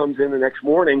pro comes in the next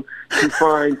morning to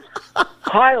find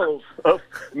piles of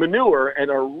manure and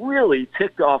a really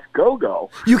ticked off Go-Go.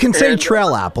 You can say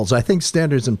trail apples. I think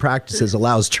Standards and Practices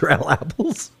allows trail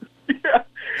apples. Yeah.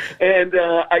 And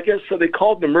I guess so they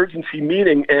called an emergency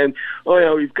meeting, and,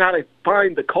 we've got to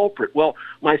find the culprit. Well,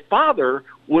 my father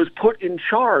was put in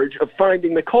charge of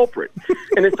finding the culprit.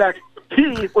 And, in fact,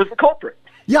 he was the culprit.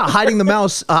 Yeah, hiring the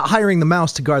mouse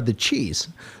to guard the cheese.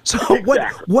 So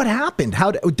exactly. What happened?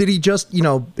 How did he just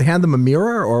hand them a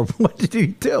mirror, or what did he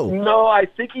do? No, I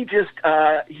think he just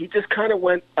kind of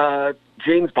went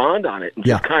James Bond on it and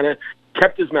just kind of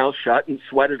kept his mouth shut and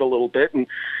sweated a little bit, and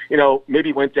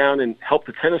maybe went down and helped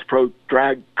the tennis pro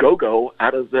drag Go-Go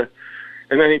out of the.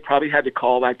 And then he probably had to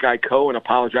call that guy Coe and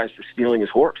apologize for stealing his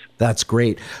horse. That's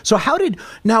great. So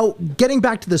now getting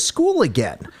back to the school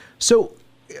again. So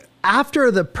after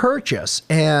the purchase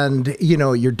and,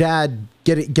 your dad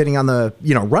getting on the,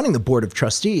 running the board of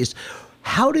trustees,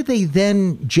 how did they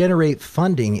then generate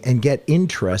funding and get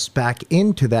interest back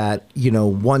into that,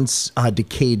 once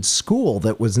decayed school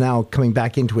that was now coming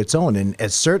back into its own and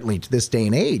has certainly to this day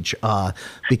and age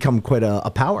become quite a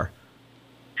power?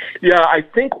 Yeah, I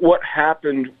think what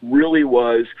happened really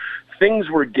was things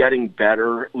were getting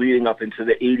better leading up into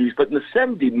the 80s, but in the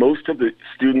 70s, most of the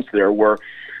students there were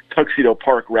Tuxedo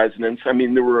Park residents. I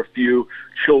mean, there were a few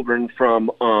children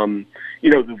from,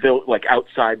 the village, like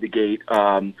outside the gate,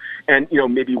 and,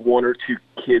 maybe one or two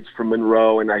kids from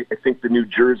Monroe. And I think the New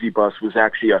Jersey bus was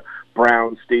actually a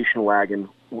brown station wagon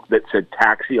that said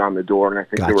taxi on the door. And I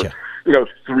think there were,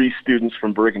 3 students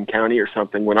from Bergen County or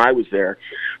something when I was there.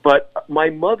 But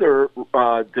my mother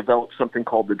developed something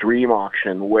called the Dream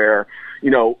Auction, where,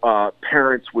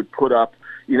 parents would put up,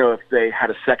 if they had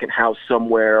a second house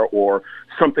somewhere or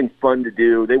something fun to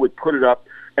do, they would put it up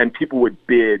and people would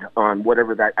bid on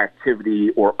whatever that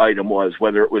activity or item was,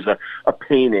 whether it was a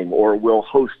painting or we'll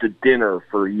host a dinner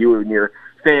for you and your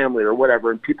family or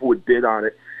whatever, and people would bid on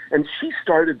it. And she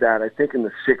started that, I think, in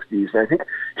the 60s. And I think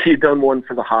she had done one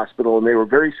for the hospital, and they were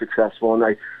very successful,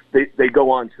 and they go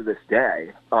on to this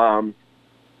day. Wow.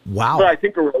 But I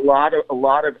think there were a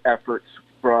lot of efforts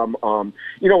from, a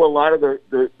lot of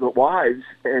the wives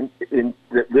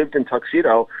that lived in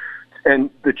Tuxedo,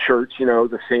 and the church,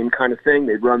 the same kind of thing.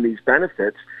 They'd run these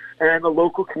benefits, and the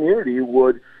local community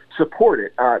would support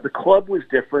it. The club was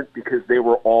different because they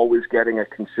were always getting a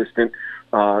consistent,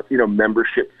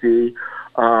 membership fee.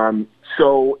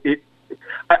 So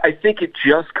I think it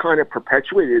just kind of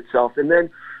perpetuated itself. And then,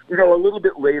 a little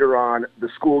bit later on, the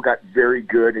school got very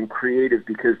good and creative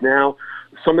because now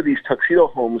some of these Tuxedo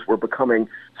homes were becoming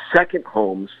second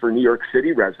homes for New York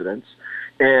City residents.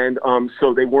 And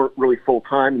so they weren't really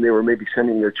full-time, and they were maybe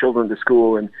sending their children to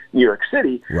school in New York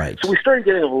City. Right. So we started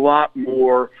getting a lot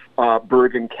more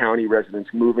Bergen County residents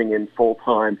moving in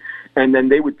full-time. And then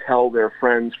they would tell their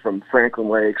friends from Franklin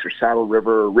Lakes or Saddle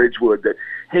River or Ridgewood that,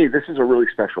 hey, this is a really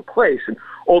special place. And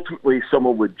ultimately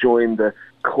someone would join the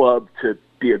club to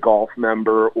be a golf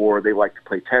member, or they like to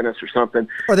play tennis or something.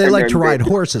 Or they like to ride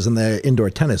horses in the indoor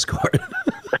tennis court.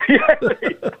 Yeah,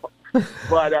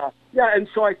 but, and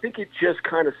so I think it just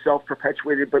kind of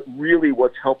self-perpetuated, but really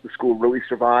what's helped the school really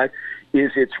survive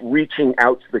is it's reaching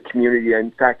out to the community.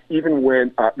 In fact, even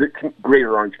when the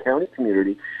greater Orange County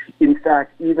community, in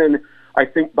fact, even I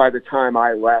think by the time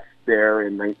I left there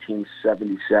in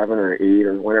 1977 or 8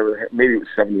 or whatever, maybe it was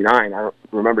 79, I don't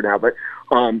remember now, but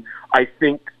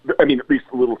at least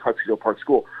the little Tuxedo Park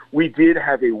School, we did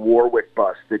have a Warwick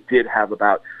bus that did have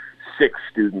about 6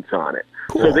 students on it.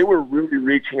 Cool. So they were really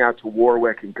reaching out to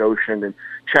Warwick and Goshen and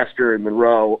Chester and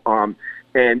Monroe,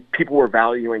 and people were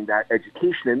valuing that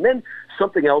education. And then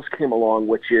something else came along,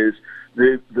 which is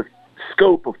the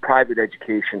scope of private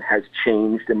education has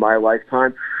changed in my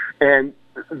lifetime, and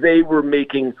they were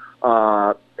making,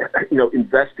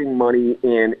 investing money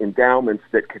in endowments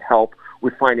that could help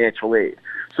with financial aid.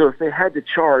 So if they had to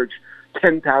charge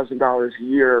 $10,000 a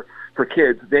year for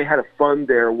kids, they had a fund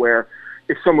there where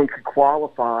if someone could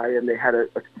qualify and they had a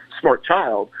smart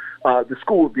child, the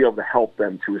school would be able to help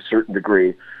them to a certain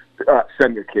degree,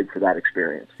 send their kids for that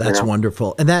experience. That's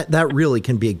wonderful. And that really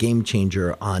can be a game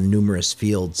changer on numerous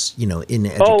fields, in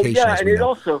education. Oh,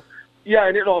 yeah,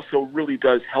 and it also really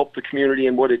does help the community.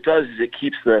 And what it does is it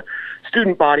keeps the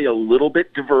student body a little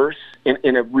bit diverse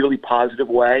in a really positive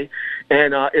way.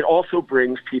 And it also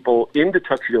brings people into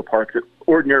Tuxedo Park that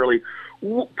ordinarily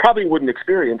probably wouldn't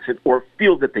experience it or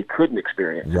feel that they couldn't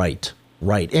experience it.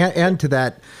 Right. And to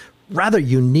that rather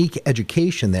unique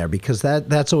education there, because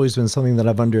that's always been something that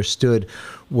I've understood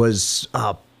was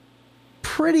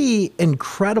pretty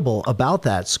incredible about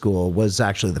that school was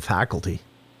actually the faculty.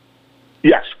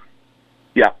 Yes.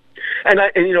 Yeah. And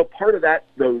part of that,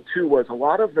 though, too, was a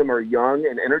lot of them are young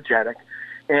and energetic.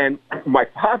 And my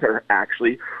father,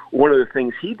 actually, one of the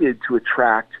things he did to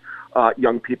attract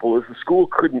young people is the school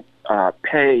couldn't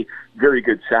pay very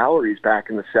good salaries back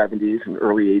in the 70s and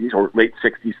early 80s, or late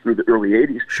 60s through the early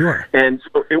 80s. Sure. And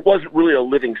so it wasn't really a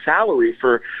living salary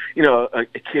for, a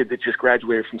kid that just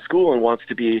graduated from school and wants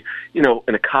to be,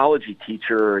 an ecology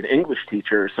teacher or an English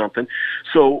teacher or something.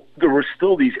 So there were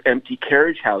still these empty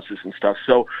carriage houses and stuff.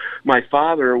 So my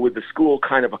father, with the school,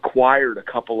 kind of acquired a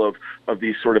couple of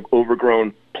these sort of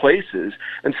overgrown places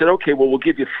and said, okay, well, we'll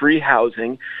give you free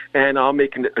housing, and I'll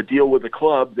make a deal with the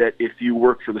club that if you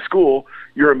work for the school,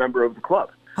 you're a member of the club.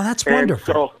 Oh, that's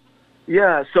wonderful.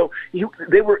 So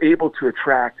they were able to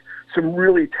attract some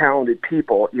really talented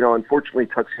people. Unfortunately,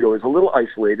 Tuxedo is a little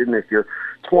isolated, and if you're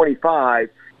 25,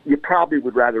 you probably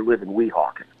would rather live in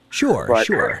Weehawken. Sure.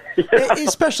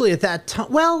 Especially at that time.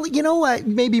 Well,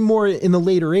 maybe more in the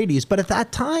later 80s, but at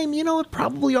that time, it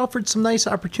probably offered some nice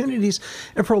opportunities.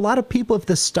 And for a lot of people, if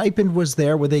the stipend was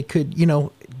there where they could,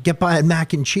 get by on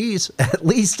mac and cheese, at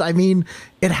least, I mean,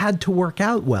 it had to work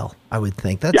out well, I would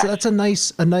think. That's a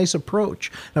nice approach.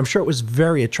 And I'm sure it was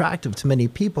very attractive to many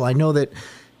people. I know that,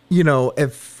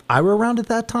 if I were around at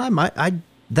that time,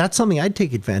 that's something I'd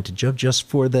take advantage of just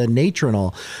for the nature and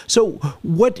all. So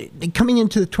coming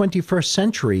into the 21st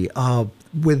century,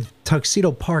 with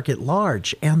Tuxedo Park at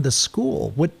large and the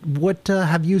school, what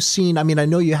have you seen? I mean, I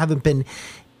know you haven't been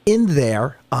in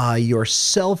there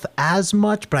yourself as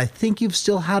much, but I think you've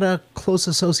still had a close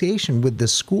association with the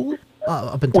school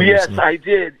up until recently. I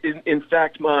did. In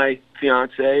fact, my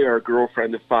fiance or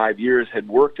girlfriend of 5 years had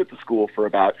worked at the school for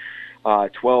about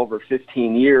 12 or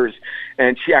 15 years,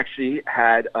 and she actually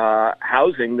had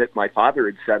housing that my father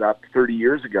had set up 30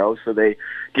 years ago, so they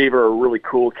gave her a really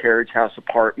cool carriage house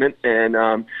apartment, and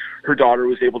her daughter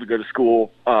was able to go to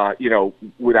school,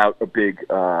 without a big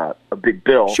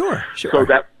bill. Sure. So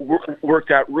that worked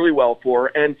out really well for her.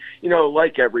 And,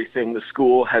 like everything, the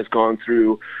school has gone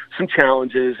through some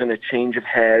challenges and a change of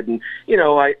head. And,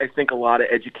 I think a lot of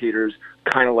educators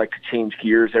kind of like to change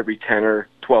gears every 10 or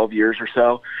 12 years or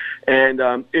so. And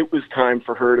it was time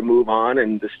for her to move on,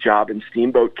 and this job in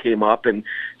Steamboat came up and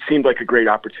seemed like a great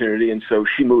opportunity, and so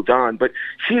she moved on. But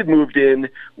she had moved in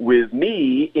with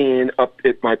me up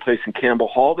at my place in Campbell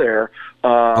Hall there.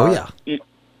 And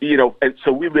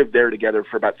so we lived there together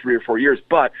for about 3 or 4 years,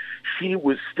 but she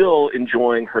was still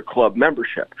enjoying her club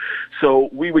membership. So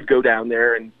we would go down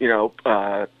there and,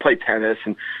 play tennis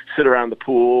and sit around the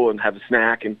pool and have a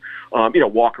snack and,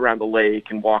 walk around the lake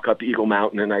and walk up Eagle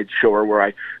Mountain, and I'd show her where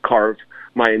I carved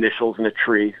my initials in a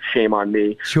tree. Shame on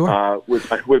me. Sure. With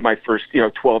my first,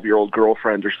 12-year-old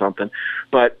girlfriend or something.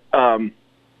 But, and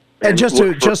just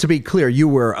to be clear, you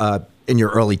were, in your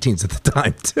early teens at the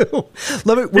time too.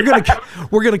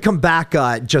 We're gonna come back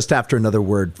just after another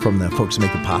word from the folks who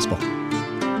make it possible.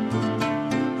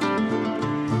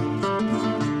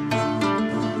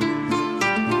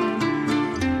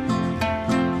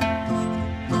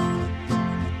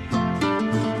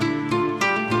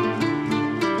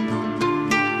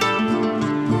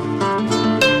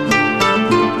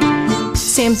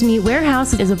 Sam's Meat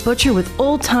Warehouse is a butcher with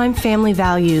old-time family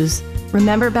values.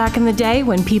 Remember back in the day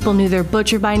when people knew their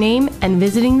butcher by name and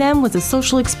visiting them was a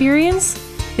social experience?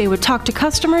 They would talk to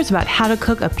customers about how to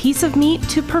cook a piece of meat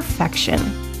to perfection.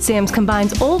 Sam's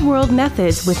combines old-world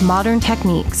methods with modern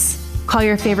techniques. Call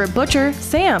your favorite butcher,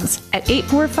 Sam's, at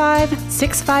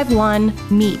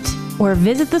 845-651-MEAT, or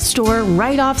visit the store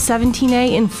right off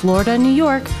 17A in Florida, New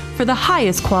York, for the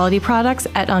highest quality products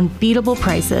at unbeatable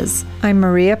prices. I'm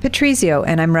Maria Patrizio,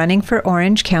 and I'm running for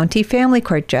Orange County Family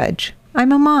Court Judge.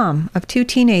 I'm a mom of 2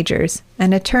 teenagers,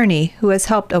 an attorney who has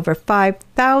helped over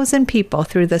 5,000 people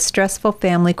through the stressful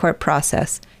family court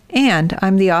process, and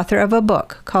I'm the author of a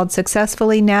book called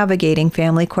Successfully Navigating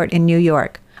Family Court in New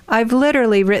York. I've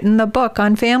literally written the book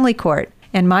on family court,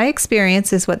 and my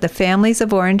experience is what the families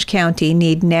of Orange County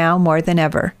need now more than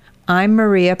ever. I'm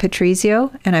Maria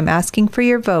Patrizio, and I'm asking for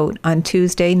your vote on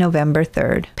Tuesday, November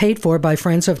 3rd. Paid for by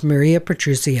Friends of Maria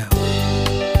Patrizio.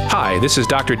 Hi, this is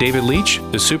Dr. David Leach,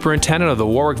 the superintendent of the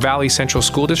Warwick Valley Central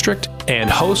School District and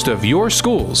host of Your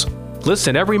Schools.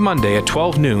 Listen every Monday at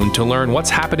 12 noon to learn what's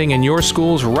happening in your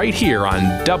schools right here on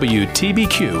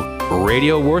WTBQ,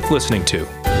 radio worth listening to.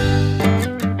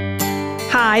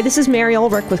 Hi, this is Mary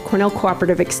Ulrich with Cornell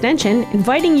Cooperative Extension,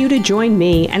 inviting you to join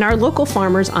me and our local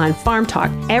farmers on Farm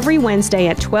Talk every Wednesday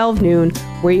at 12 noon,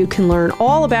 where you can learn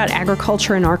all about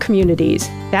agriculture in our communities.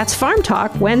 That's Farm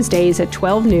Talk, Wednesdays at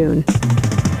 12 noon.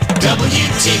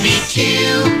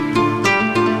 WTBQ.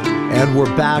 And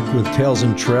we're back with Tales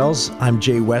and Trails. I'm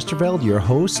Jay Westerveld, your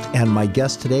host, and my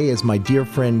guest today is my dear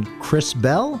friend Chris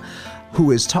Bell, who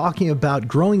is talking about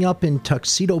growing up in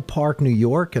Tuxedo Park, New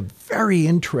York, a very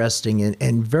interesting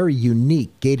and very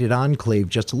unique gated enclave,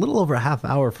 just a little over a half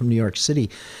hour from New York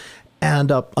City,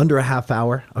 and under a half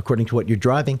hour, according to what you're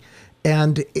driving.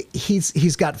 And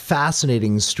he's got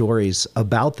fascinating stories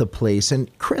about the place.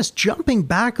 And Chris, jumping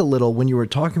back a little when you were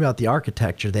talking about the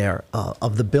architecture there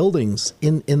of the buildings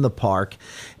in the park,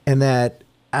 and that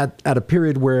at a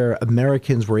period where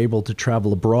Americans were able to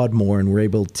travel abroad more and were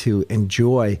able to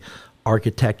enjoy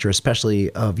architecture,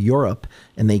 especially of Europe,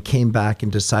 and they came back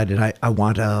and decided, I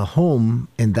want a home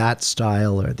in that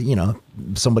style, or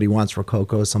somebody wants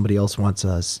Rococo, somebody else wants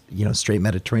a straight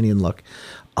Mediterranean look,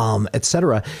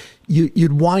 etc.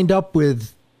 You'd wind up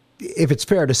with, if it's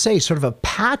fair to say, sort of a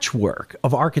patchwork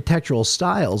of architectural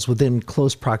styles within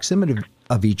close proximity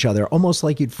of each other, almost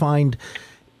like you'd find,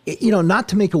 not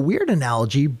to make a weird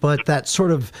analogy, but that sort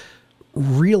of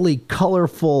really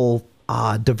colorful,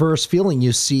 diverse feeling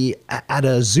you see at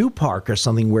a zoo park or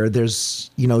something, where there's,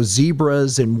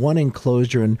 zebras in one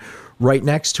enclosure and right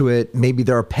next to it, maybe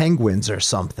there are penguins or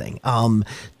something.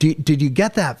 Did you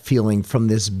get that feeling from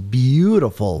this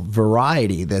beautiful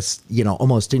variety, this,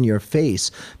 almost in your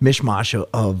face mishmash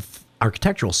of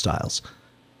architectural styles?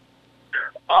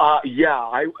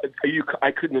 Yeah,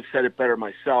 I couldn't have said it better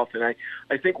myself. And I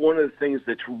think one of the things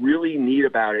that's really neat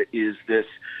about it is this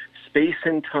space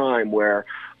and time where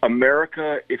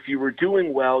America, if you were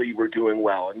doing well, you were doing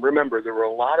well. And remember, there were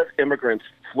a lot of immigrants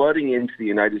flooding into the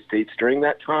United States during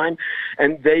that time,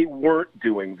 and they weren't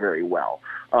doing very well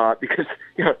because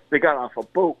they got off a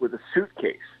boat with a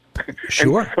suitcase.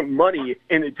 Sure. And some money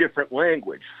in a different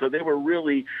language. So they were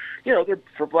really, they're,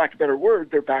 for lack of a better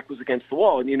word, their back was against the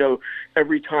wall. And,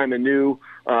 every time a new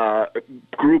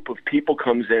group of people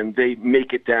comes in, they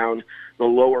make it down the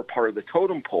lower part of the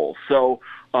totem pole. So,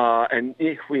 and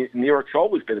New York's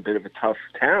always been a bit of a tough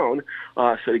town.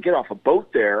 So to get off a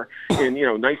boat there in,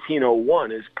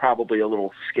 1901 is probably a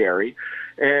little scary.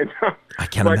 And I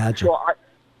can't imagine.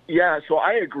 So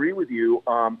I agree with you,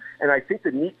 and I think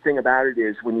the neat thing about it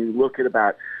is when you look at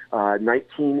about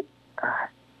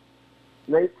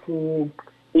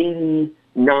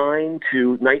 1989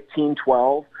 to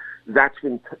 1912, that's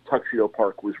when Tuxedo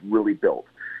Park was really built.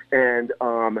 And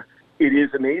it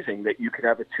is amazing that you could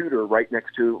have a Tudor right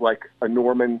next to like a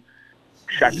Norman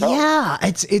chateau. Yeah,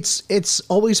 it's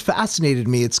always fascinated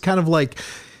me. It's kind of like,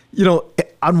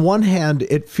 on one hand,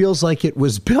 it feels like it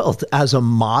was built as a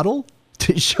model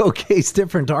to showcase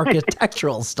different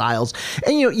architectural styles.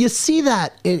 And, you see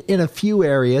that in a few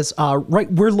areas,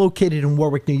 right? We're located in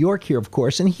Warwick, New York here, of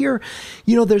course. And here,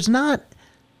 there's not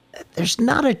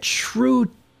a true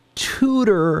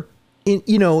Tudor in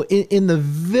the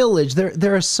Village.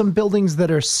 There are some buildings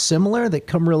that are similar that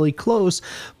come really close,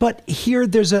 but here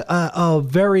there's a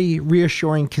very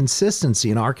reassuring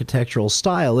consistency in architectural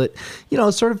style. It,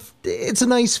 it's a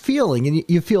nice feeling and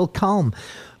you feel calm.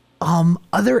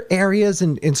 Other areas,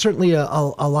 and certainly a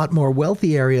lot more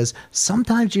wealthy areas,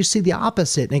 sometimes you see the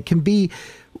opposite, and it can be,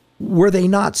 were they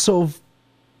not so,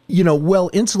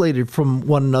 well insulated from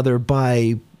one another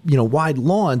by, wide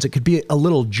lawns, it could be a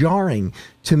little jarring.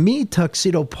 To me,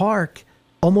 Tuxedo Park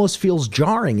almost feels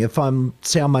jarring if I'm,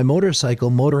 say, on my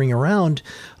motorcycle motoring around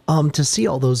to see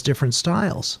all those different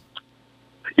styles.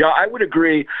 Yeah, I would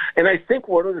agree. And I think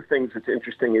one of the things that's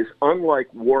interesting is, unlike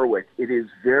Warwick, it is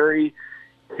very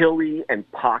hilly and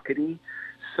pockety,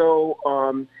 so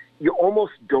you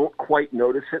almost don't quite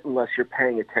notice it unless you're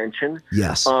paying attention.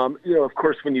 Yes. Of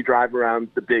course, when you drive around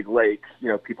the big lake,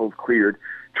 people have cleared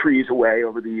trees away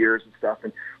over the years and stuff,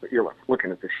 and you're looking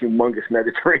at this humongous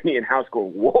Mediterranean house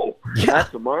going, whoa,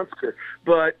 that's a monster.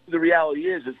 But the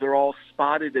reality is they're all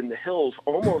spotted in the hills,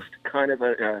 almost kind of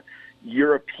a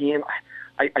European,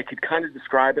 I could kind of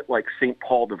describe it like St.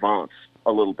 Paul de Vence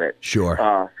a little bit.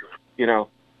 Sure.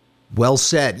 Well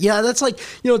said. Yeah, that's like,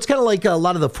 it's kind of like a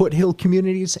lot of the foothill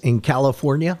communities in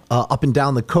California, up and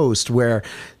down the coast, where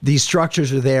these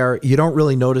structures are there. You don't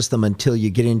really notice them until you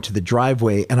get into the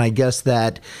driveway. And I guess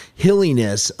that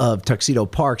hilliness of Tuxedo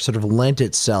Park sort of lent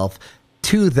itself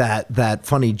to that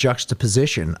funny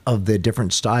juxtaposition of the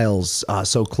different styles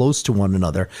so close to one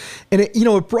another. And it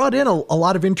brought in a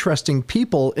lot of interesting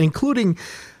people, including,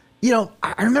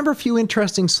 I remember a few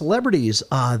interesting celebrities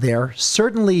there.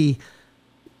 Certainly,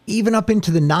 even up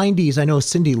into the 90s, I know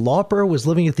Cyndi Lauper was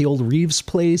living at the old Reeves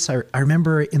place. I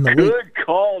remember in the Good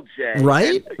call, Jay.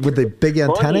 Right? With the big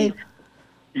antennae?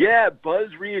 Yeah,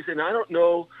 Buzz Reeves. And I don't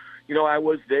know, I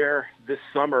was there this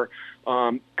summer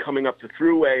coming up the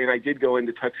Thruway, and I did go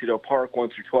into Tuxedo Park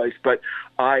once or twice, but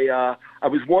I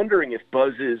was wondering if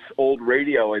Buzz's old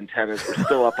radio antennas were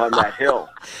still up on that hill.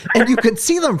 And you could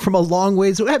see them from a long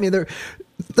ways away. I mean, there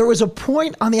was a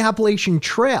point on the Appalachian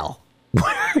Trail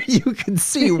where you could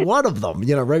see one of them,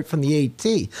 right from the AT.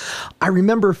 I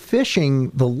remember fishing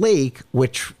the lake,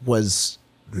 which was,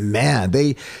 man,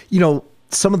 they,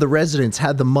 some of the residents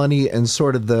had the money and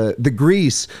sort of the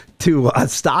grease to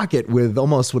stock it with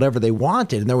almost whatever they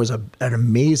wanted. And there was an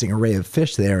amazing array of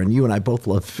fish there. And you and I both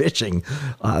love fishing,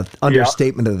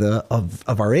 understatement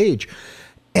of our age.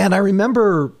 And I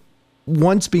remember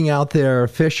once being out there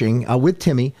fishing with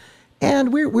Timmy,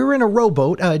 and we were in a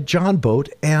rowboat, a John boat,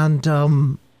 and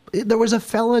there was a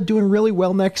fella doing really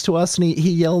well next to us, and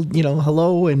he yelled,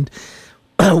 hello, and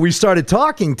we started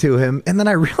talking to him, and then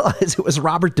I realized it was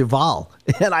Robert Duvall,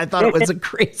 and I thought it was the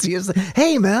craziest thing.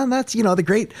 Hey, man, that's, the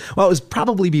great, well, it was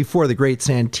probably before the great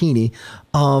Santini.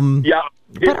 Yeah.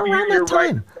 But around that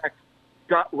time. Right.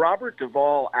 Robert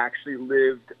Duvall actually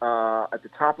lived at the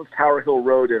top of Tower Hill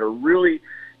Road in a really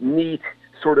neat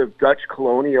sort of Dutch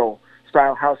colonial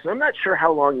style house. And I'm not sure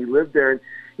how long he lived there. And,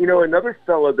 another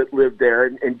fellow that lived there,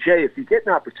 and Jay, if you get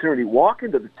an opportunity, walk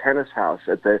into the tennis house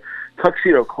at the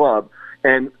Tuxedo Club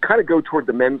and kind of go toward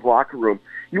the men's locker room.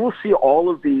 You will see all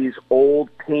of these old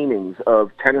paintings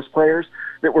of tennis players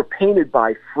that were painted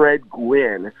by Fred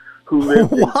Gwynn, who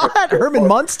lived in Herman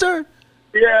Munster?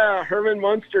 Yeah, Herman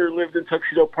Munster lived in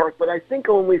Tuxedo Park, but I think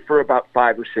only for about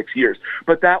 5 or 6 years.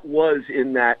 But that was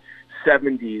in that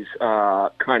 70s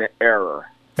kind of era.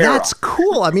 That's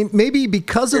cool. I mean, maybe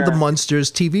because of the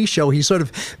Munsters TV show, he sort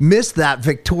of missed that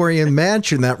Victorian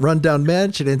mansion, that rundown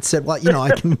mansion, and said, well,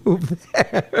 I can move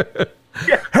there.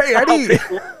 Yeah. Hey, Eddie.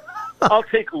 I'll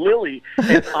take Lily.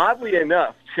 And oddly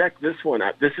enough, check this one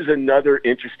out. This is another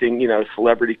interesting,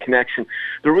 celebrity connection.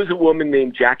 There was a woman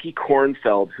named Jackie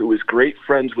Kornfeld who was great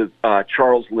friends with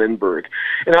Charles Lindbergh.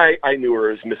 And I knew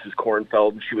her as Mrs.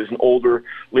 Kornfeld. And she was an older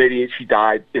lady, and she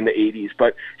died in the 80s.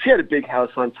 But she had a big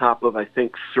house on top of, I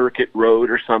think, Circuit Road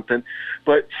or something.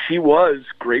 But she was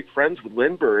great friends with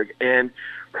Lindbergh. And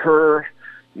her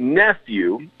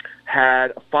nephew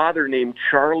had a father named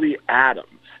Charlie Adams.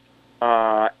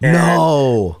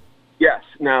 No. Yes.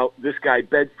 Now, this guy,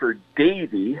 Bedford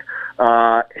Davy, he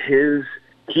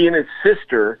and his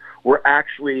sister were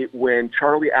actually, when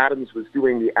Charlie Adams was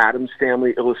doing the Addams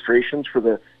Family illustrations for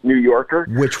the New Yorker.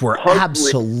 Which were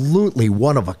absolutely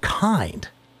one of a kind.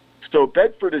 So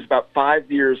Bedford is about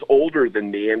 5 years older than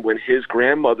me, and when his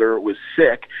grandmother was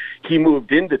sick, he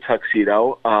moved into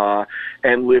Tuxedo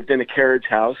and lived in a carriage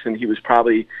house, and he was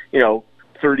probably,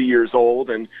 30 years old,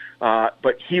 and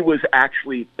but he was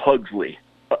actually Pugsley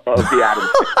of the Addams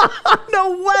Family.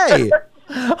 No way!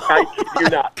 I kid you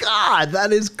not. God,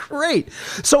 that is great.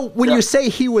 So when you say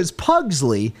he was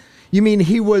Pugsley, you mean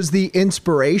he was the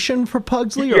inspiration for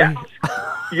Pugsley? Or? Yeah.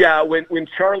 Yeah, when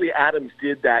Charlie Adams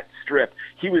did that strip,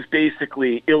 he was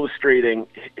basically illustrating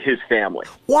his family.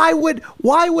 Why would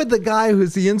the guy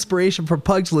who's the inspiration for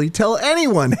Pugsley tell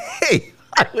anyone, hey,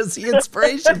 I was the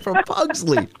inspiration for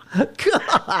Pugsley?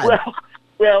 God.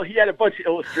 Well, he had a bunch of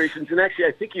illustrations, and actually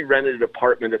I think he rented an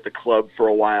apartment at the club for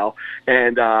a while,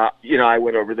 and, I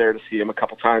went over there to see him a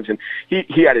couple times, and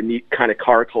he had a neat kind of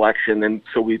car collection, and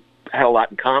so we had a lot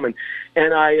in common.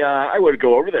 And I would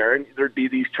go over there, and there'd be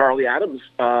these Charlie Adams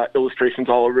illustrations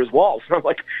all over his walls. And I'm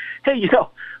like, hey,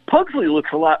 Pugsley looks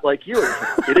a lot like you.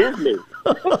 It is me.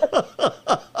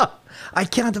 I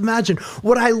can't imagine.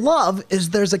 What I love is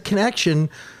there's a connection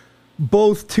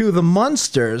both to the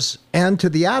Munsters and to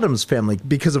the Addams Family,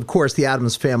 because of course the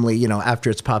Addams Family, after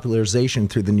its popularization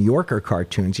through the New Yorker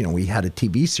cartoons, we had a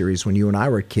TV series when you and I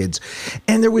were kids,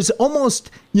 and there was almost,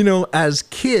 as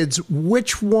kids,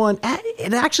 which one,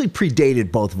 it actually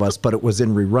predated both of us, but it was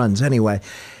in reruns anyway.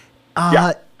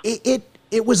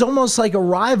 It was almost like a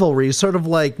rivalry, sort of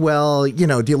like, well,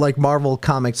 do you like Marvel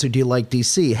Comics or do you like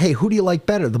DC? Hey, who do you like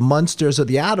better, the Munsters or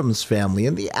the Addams Family?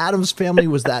 And the Addams Family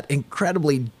was that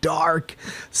incredibly dark,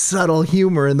 subtle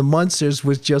humor, and the Munsters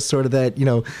was just sort of that,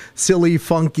 silly,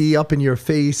 funky, up in your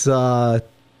face,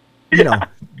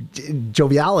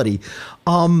 joviality.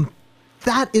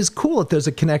 That is cool if there's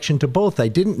a connection to both. I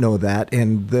didn't know that.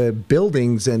 And the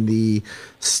buildings and the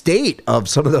state of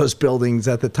some of those buildings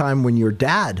at the time when your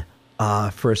dad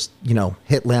first,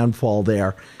 hit landfall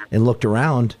there and looked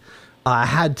around, I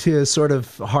had to sort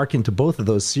of hearken to both of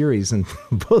those series and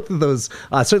both of those,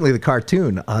 certainly the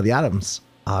cartoon, the Addams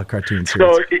cartoon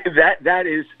series. So that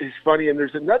is funny. And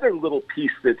there's another little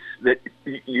piece that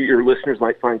your listeners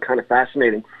might find kind of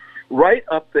fascinating. Right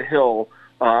up the hill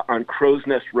on Crow's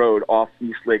Nest Road off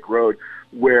East Lake Road,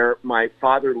 where my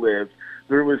father lived,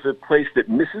 there was a place that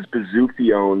Mrs.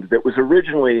 Bazuffi owned that was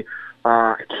originally,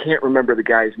 I can't remember the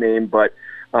guy's name, but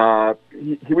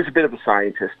he was a bit of a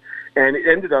scientist. And it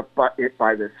ended up by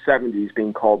the 70s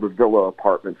being called the Villa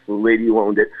Apartments. The lady who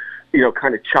owned it,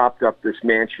 kind of chopped up this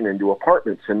mansion into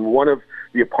apartments. And one of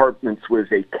the apartments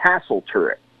was a castle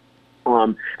turret.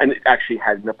 And it actually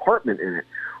had an apartment in it.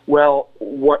 Well,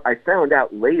 what I found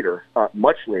out later,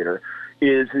 much later,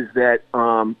 is that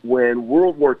when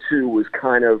World War II was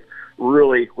kind of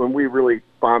when we really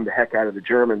bombed the heck out of the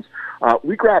Germans,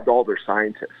 we grabbed all their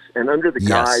scientists. And under the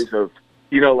guise of,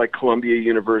 like Columbia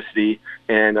University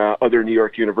and other New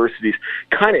York universities,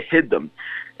 kind of hid them.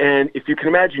 And if you can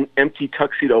imagine empty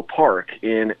Tuxedo Park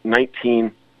in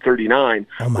 1939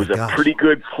 was a pretty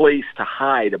good place to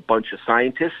hide a bunch of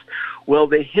scientists. Well,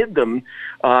 they hid them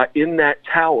in that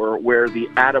tower where the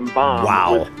atom bomb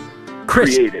was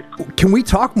created. Can we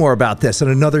talk more about this in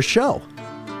another show?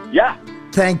 Yeah.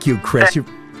 Thank you, Chris. You're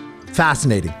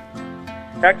fascinating.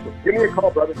 Excellent. Give me a call,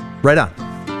 brother. Right on.